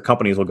 So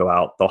companies will go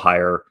out, they'll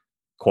hire,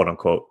 quote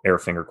unquote, air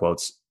finger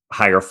quotes,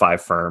 hire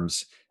 5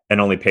 firms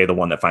and only pay the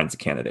one that finds the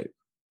candidate.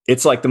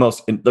 It's like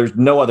there's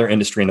no other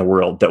industry in the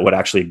world that would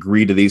actually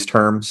agree to these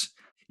terms.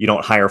 You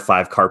don't hire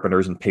 5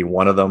 carpenters and pay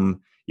one of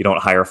them. You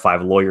don't hire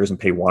 5 lawyers and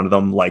pay one of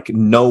them. Like,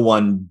 no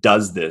one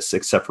does this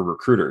except for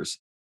recruiters.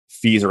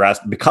 Fees are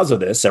asked because of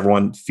this.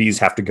 Fees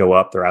have to go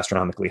up. They're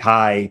astronomically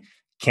high.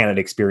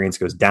 Candidate experience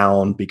goes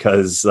down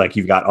because like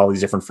you've got all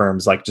these different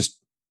firms like just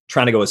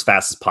trying to go as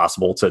fast as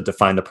possible to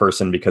find the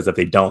person, because if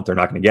they don't, they're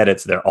not going to get it.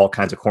 So there all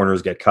kinds of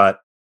corners get cut.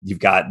 You've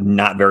got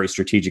not very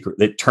strategic.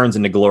 It turns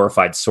into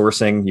glorified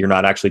sourcing. You're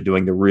not actually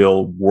doing the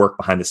real work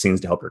behind the scenes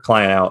to help your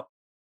client out.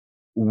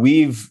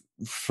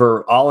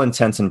 For all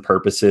intents and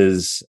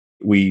purposes,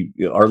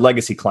 our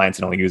legacy clients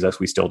that only use us,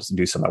 we still just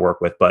do some of that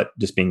work with, but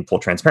just being full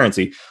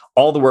transparency,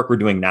 all the work we're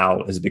doing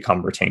now has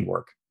become retained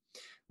work.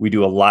 We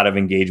do a lot of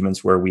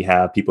engagements where we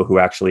have people who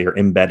actually are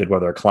embedded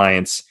with our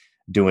clients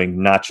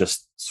doing not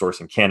just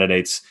sourcing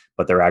candidates,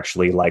 but they're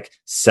actually like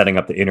setting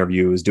up the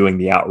interviews, doing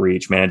the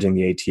outreach, managing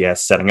the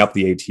ATS, setting up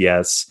the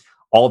ATS,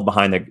 all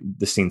behind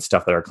the scenes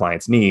stuff that our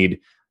clients need,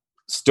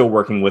 still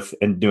working with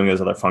and doing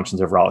those other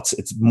functions overall.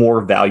 It's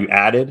more value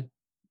added.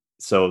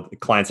 So the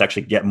clients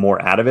actually get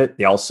more out of it.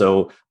 They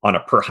also, on a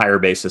per hire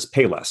basis,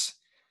 pay less.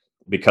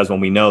 Because when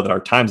we know that our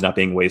time's not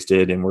being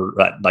wasted and we're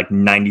at like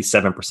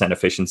 97%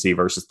 efficiency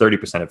versus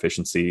 30%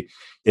 efficiency,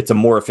 it's a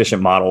more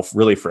efficient model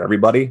really for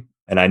everybody.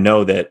 And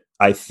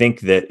I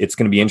think that it's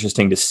going to be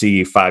interesting to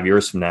see 5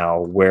 years from now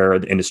where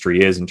the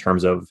industry is in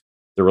terms of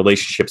the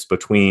relationships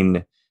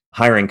between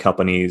hiring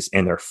companies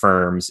and their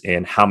firms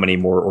and how many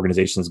more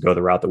organizations go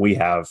the route that we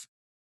have.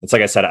 It's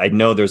like I said, I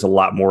know there's a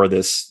lot more of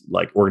this,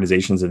 like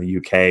organizations in the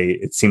UK.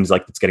 It seems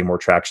like it's getting more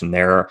traction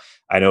there.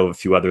 I know a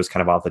few others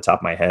kind of off the top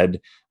of my head.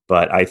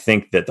 But I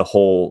think that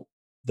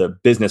the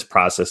business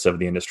process of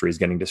the industry is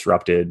getting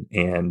disrupted.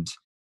 And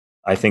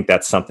I think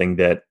that's something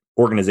that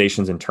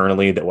organizations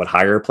internally that would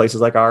hire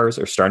places like ours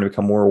are starting to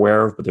become more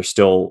aware of, but there's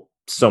still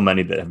so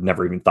many that have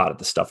never even thought of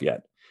this stuff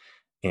yet.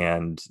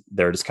 And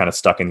they're just kind of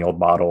stuck in the old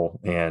model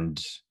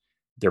and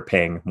they're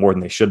paying more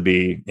than they should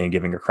be and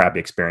giving a crappy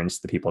experience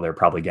to the people they're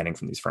probably getting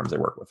from these firms they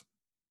work with.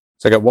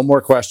 So I got one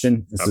more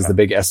question. This is the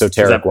big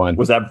esoteric one.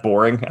 Was that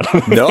boring?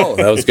 No,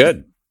 that was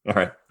good. All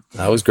right.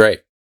 That was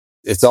great.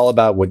 It's all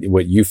about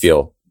what you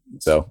feel.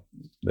 So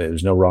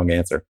there's no wrong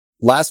answer.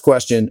 Last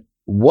question.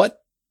 What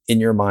in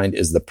your mind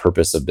is the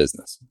purpose of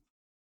business?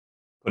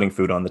 Putting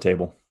food on the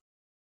table.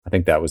 I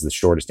think that was the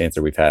shortest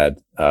answer we've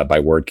had by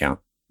word count.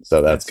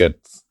 So that's good.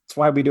 That's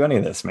why we do any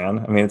of this, man.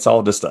 I mean, it's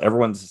all just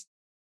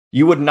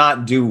you would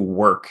not do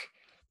work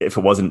if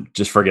it wasn't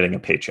just for getting a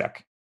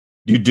paycheck.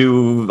 You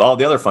do all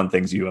the other fun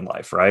things you do in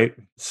life, right?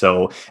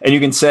 So, and you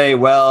can say,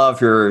 well,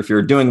 if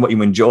you're doing what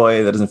you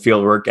enjoy, that doesn't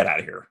feel work, get out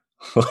of here.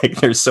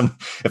 Like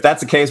if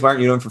that's the case, why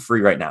aren't you doing it for free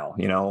right now?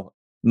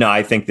 No,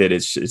 I think that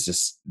it's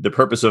just the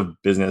purpose of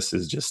business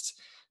is just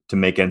to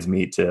make ends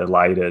meet, to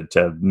allow you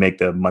to make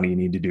the money you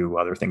need to do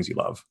other things you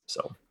love.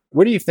 So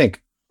where do you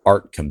think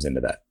art comes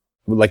into that?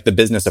 Like the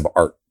business of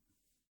art?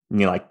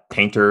 Like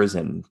painters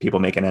and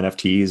people making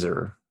NFTs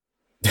or.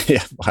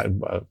 Yeah, I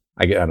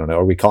don't know.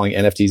 Are we calling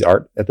NFTs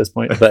art at this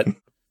point? But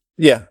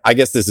yeah, I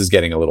guess this is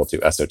getting a little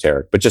too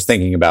esoteric, but just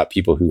thinking about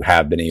people who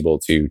have been able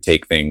to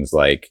take things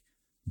like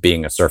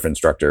being a surf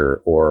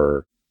instructor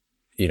or,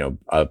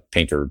 a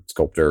painter,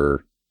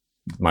 sculptor,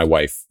 my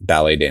wife,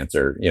 ballet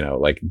dancer,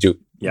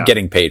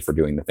 getting paid for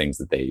doing the things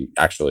that they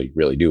actually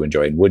really do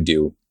enjoy and would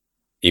do,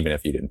 even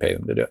if you didn't pay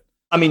them to do it.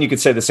 I mean, you could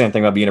say the same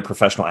thing about being a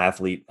professional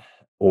athlete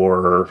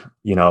or,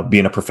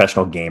 being a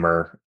professional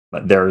gamer.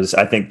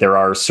 I think there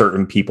are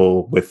certain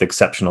people with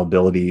exceptional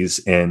abilities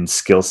and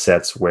skill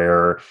sets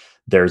where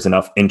there's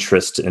enough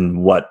interest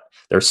in what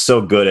they're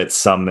so good at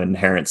some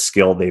inherent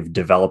skill they've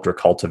developed or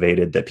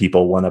cultivated that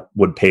people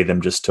would pay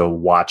them just to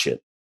watch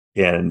it.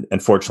 And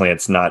unfortunately,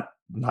 it's not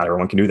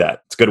everyone can do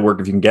that. It's good work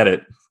if you can get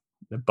it,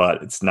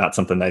 but it's not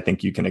something I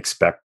think you can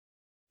expect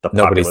the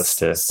populace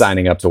to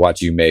signing up to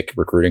watch you make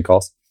recruiting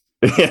calls.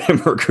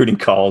 Recruiting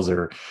calls,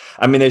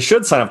 they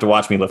should sign up to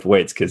watch me lift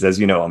weights because, as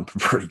you know, I'm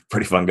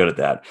pretty fun good at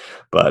that.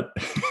 But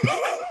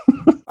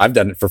I've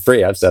done it for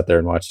free. I've sat there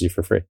and watched you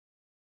for free.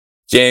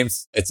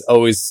 James, it's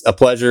always a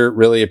pleasure.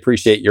 Really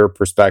appreciate your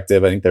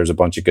perspective. I think there's a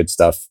bunch of good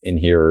stuff in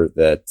here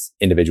that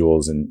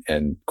individuals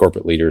and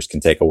corporate leaders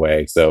can take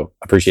away. So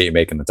appreciate you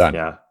making the time.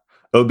 Yeah.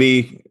 OB,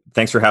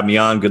 thanks for having me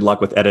on. Good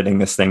luck with editing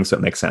this thing so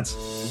it makes sense.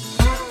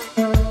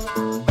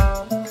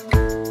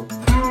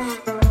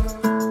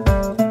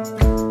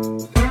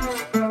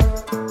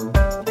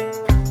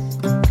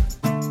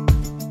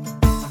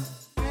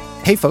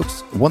 Hey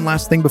folks, one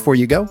last thing before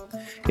you go.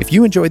 If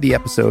you enjoyed the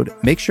episode,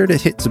 make sure to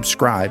hit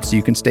subscribe so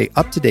you can stay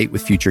up to date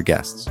with future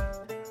guests.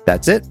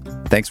 That's it.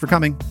 Thanks for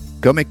coming.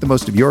 Go make the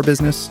most of your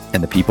business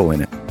and the people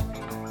in it.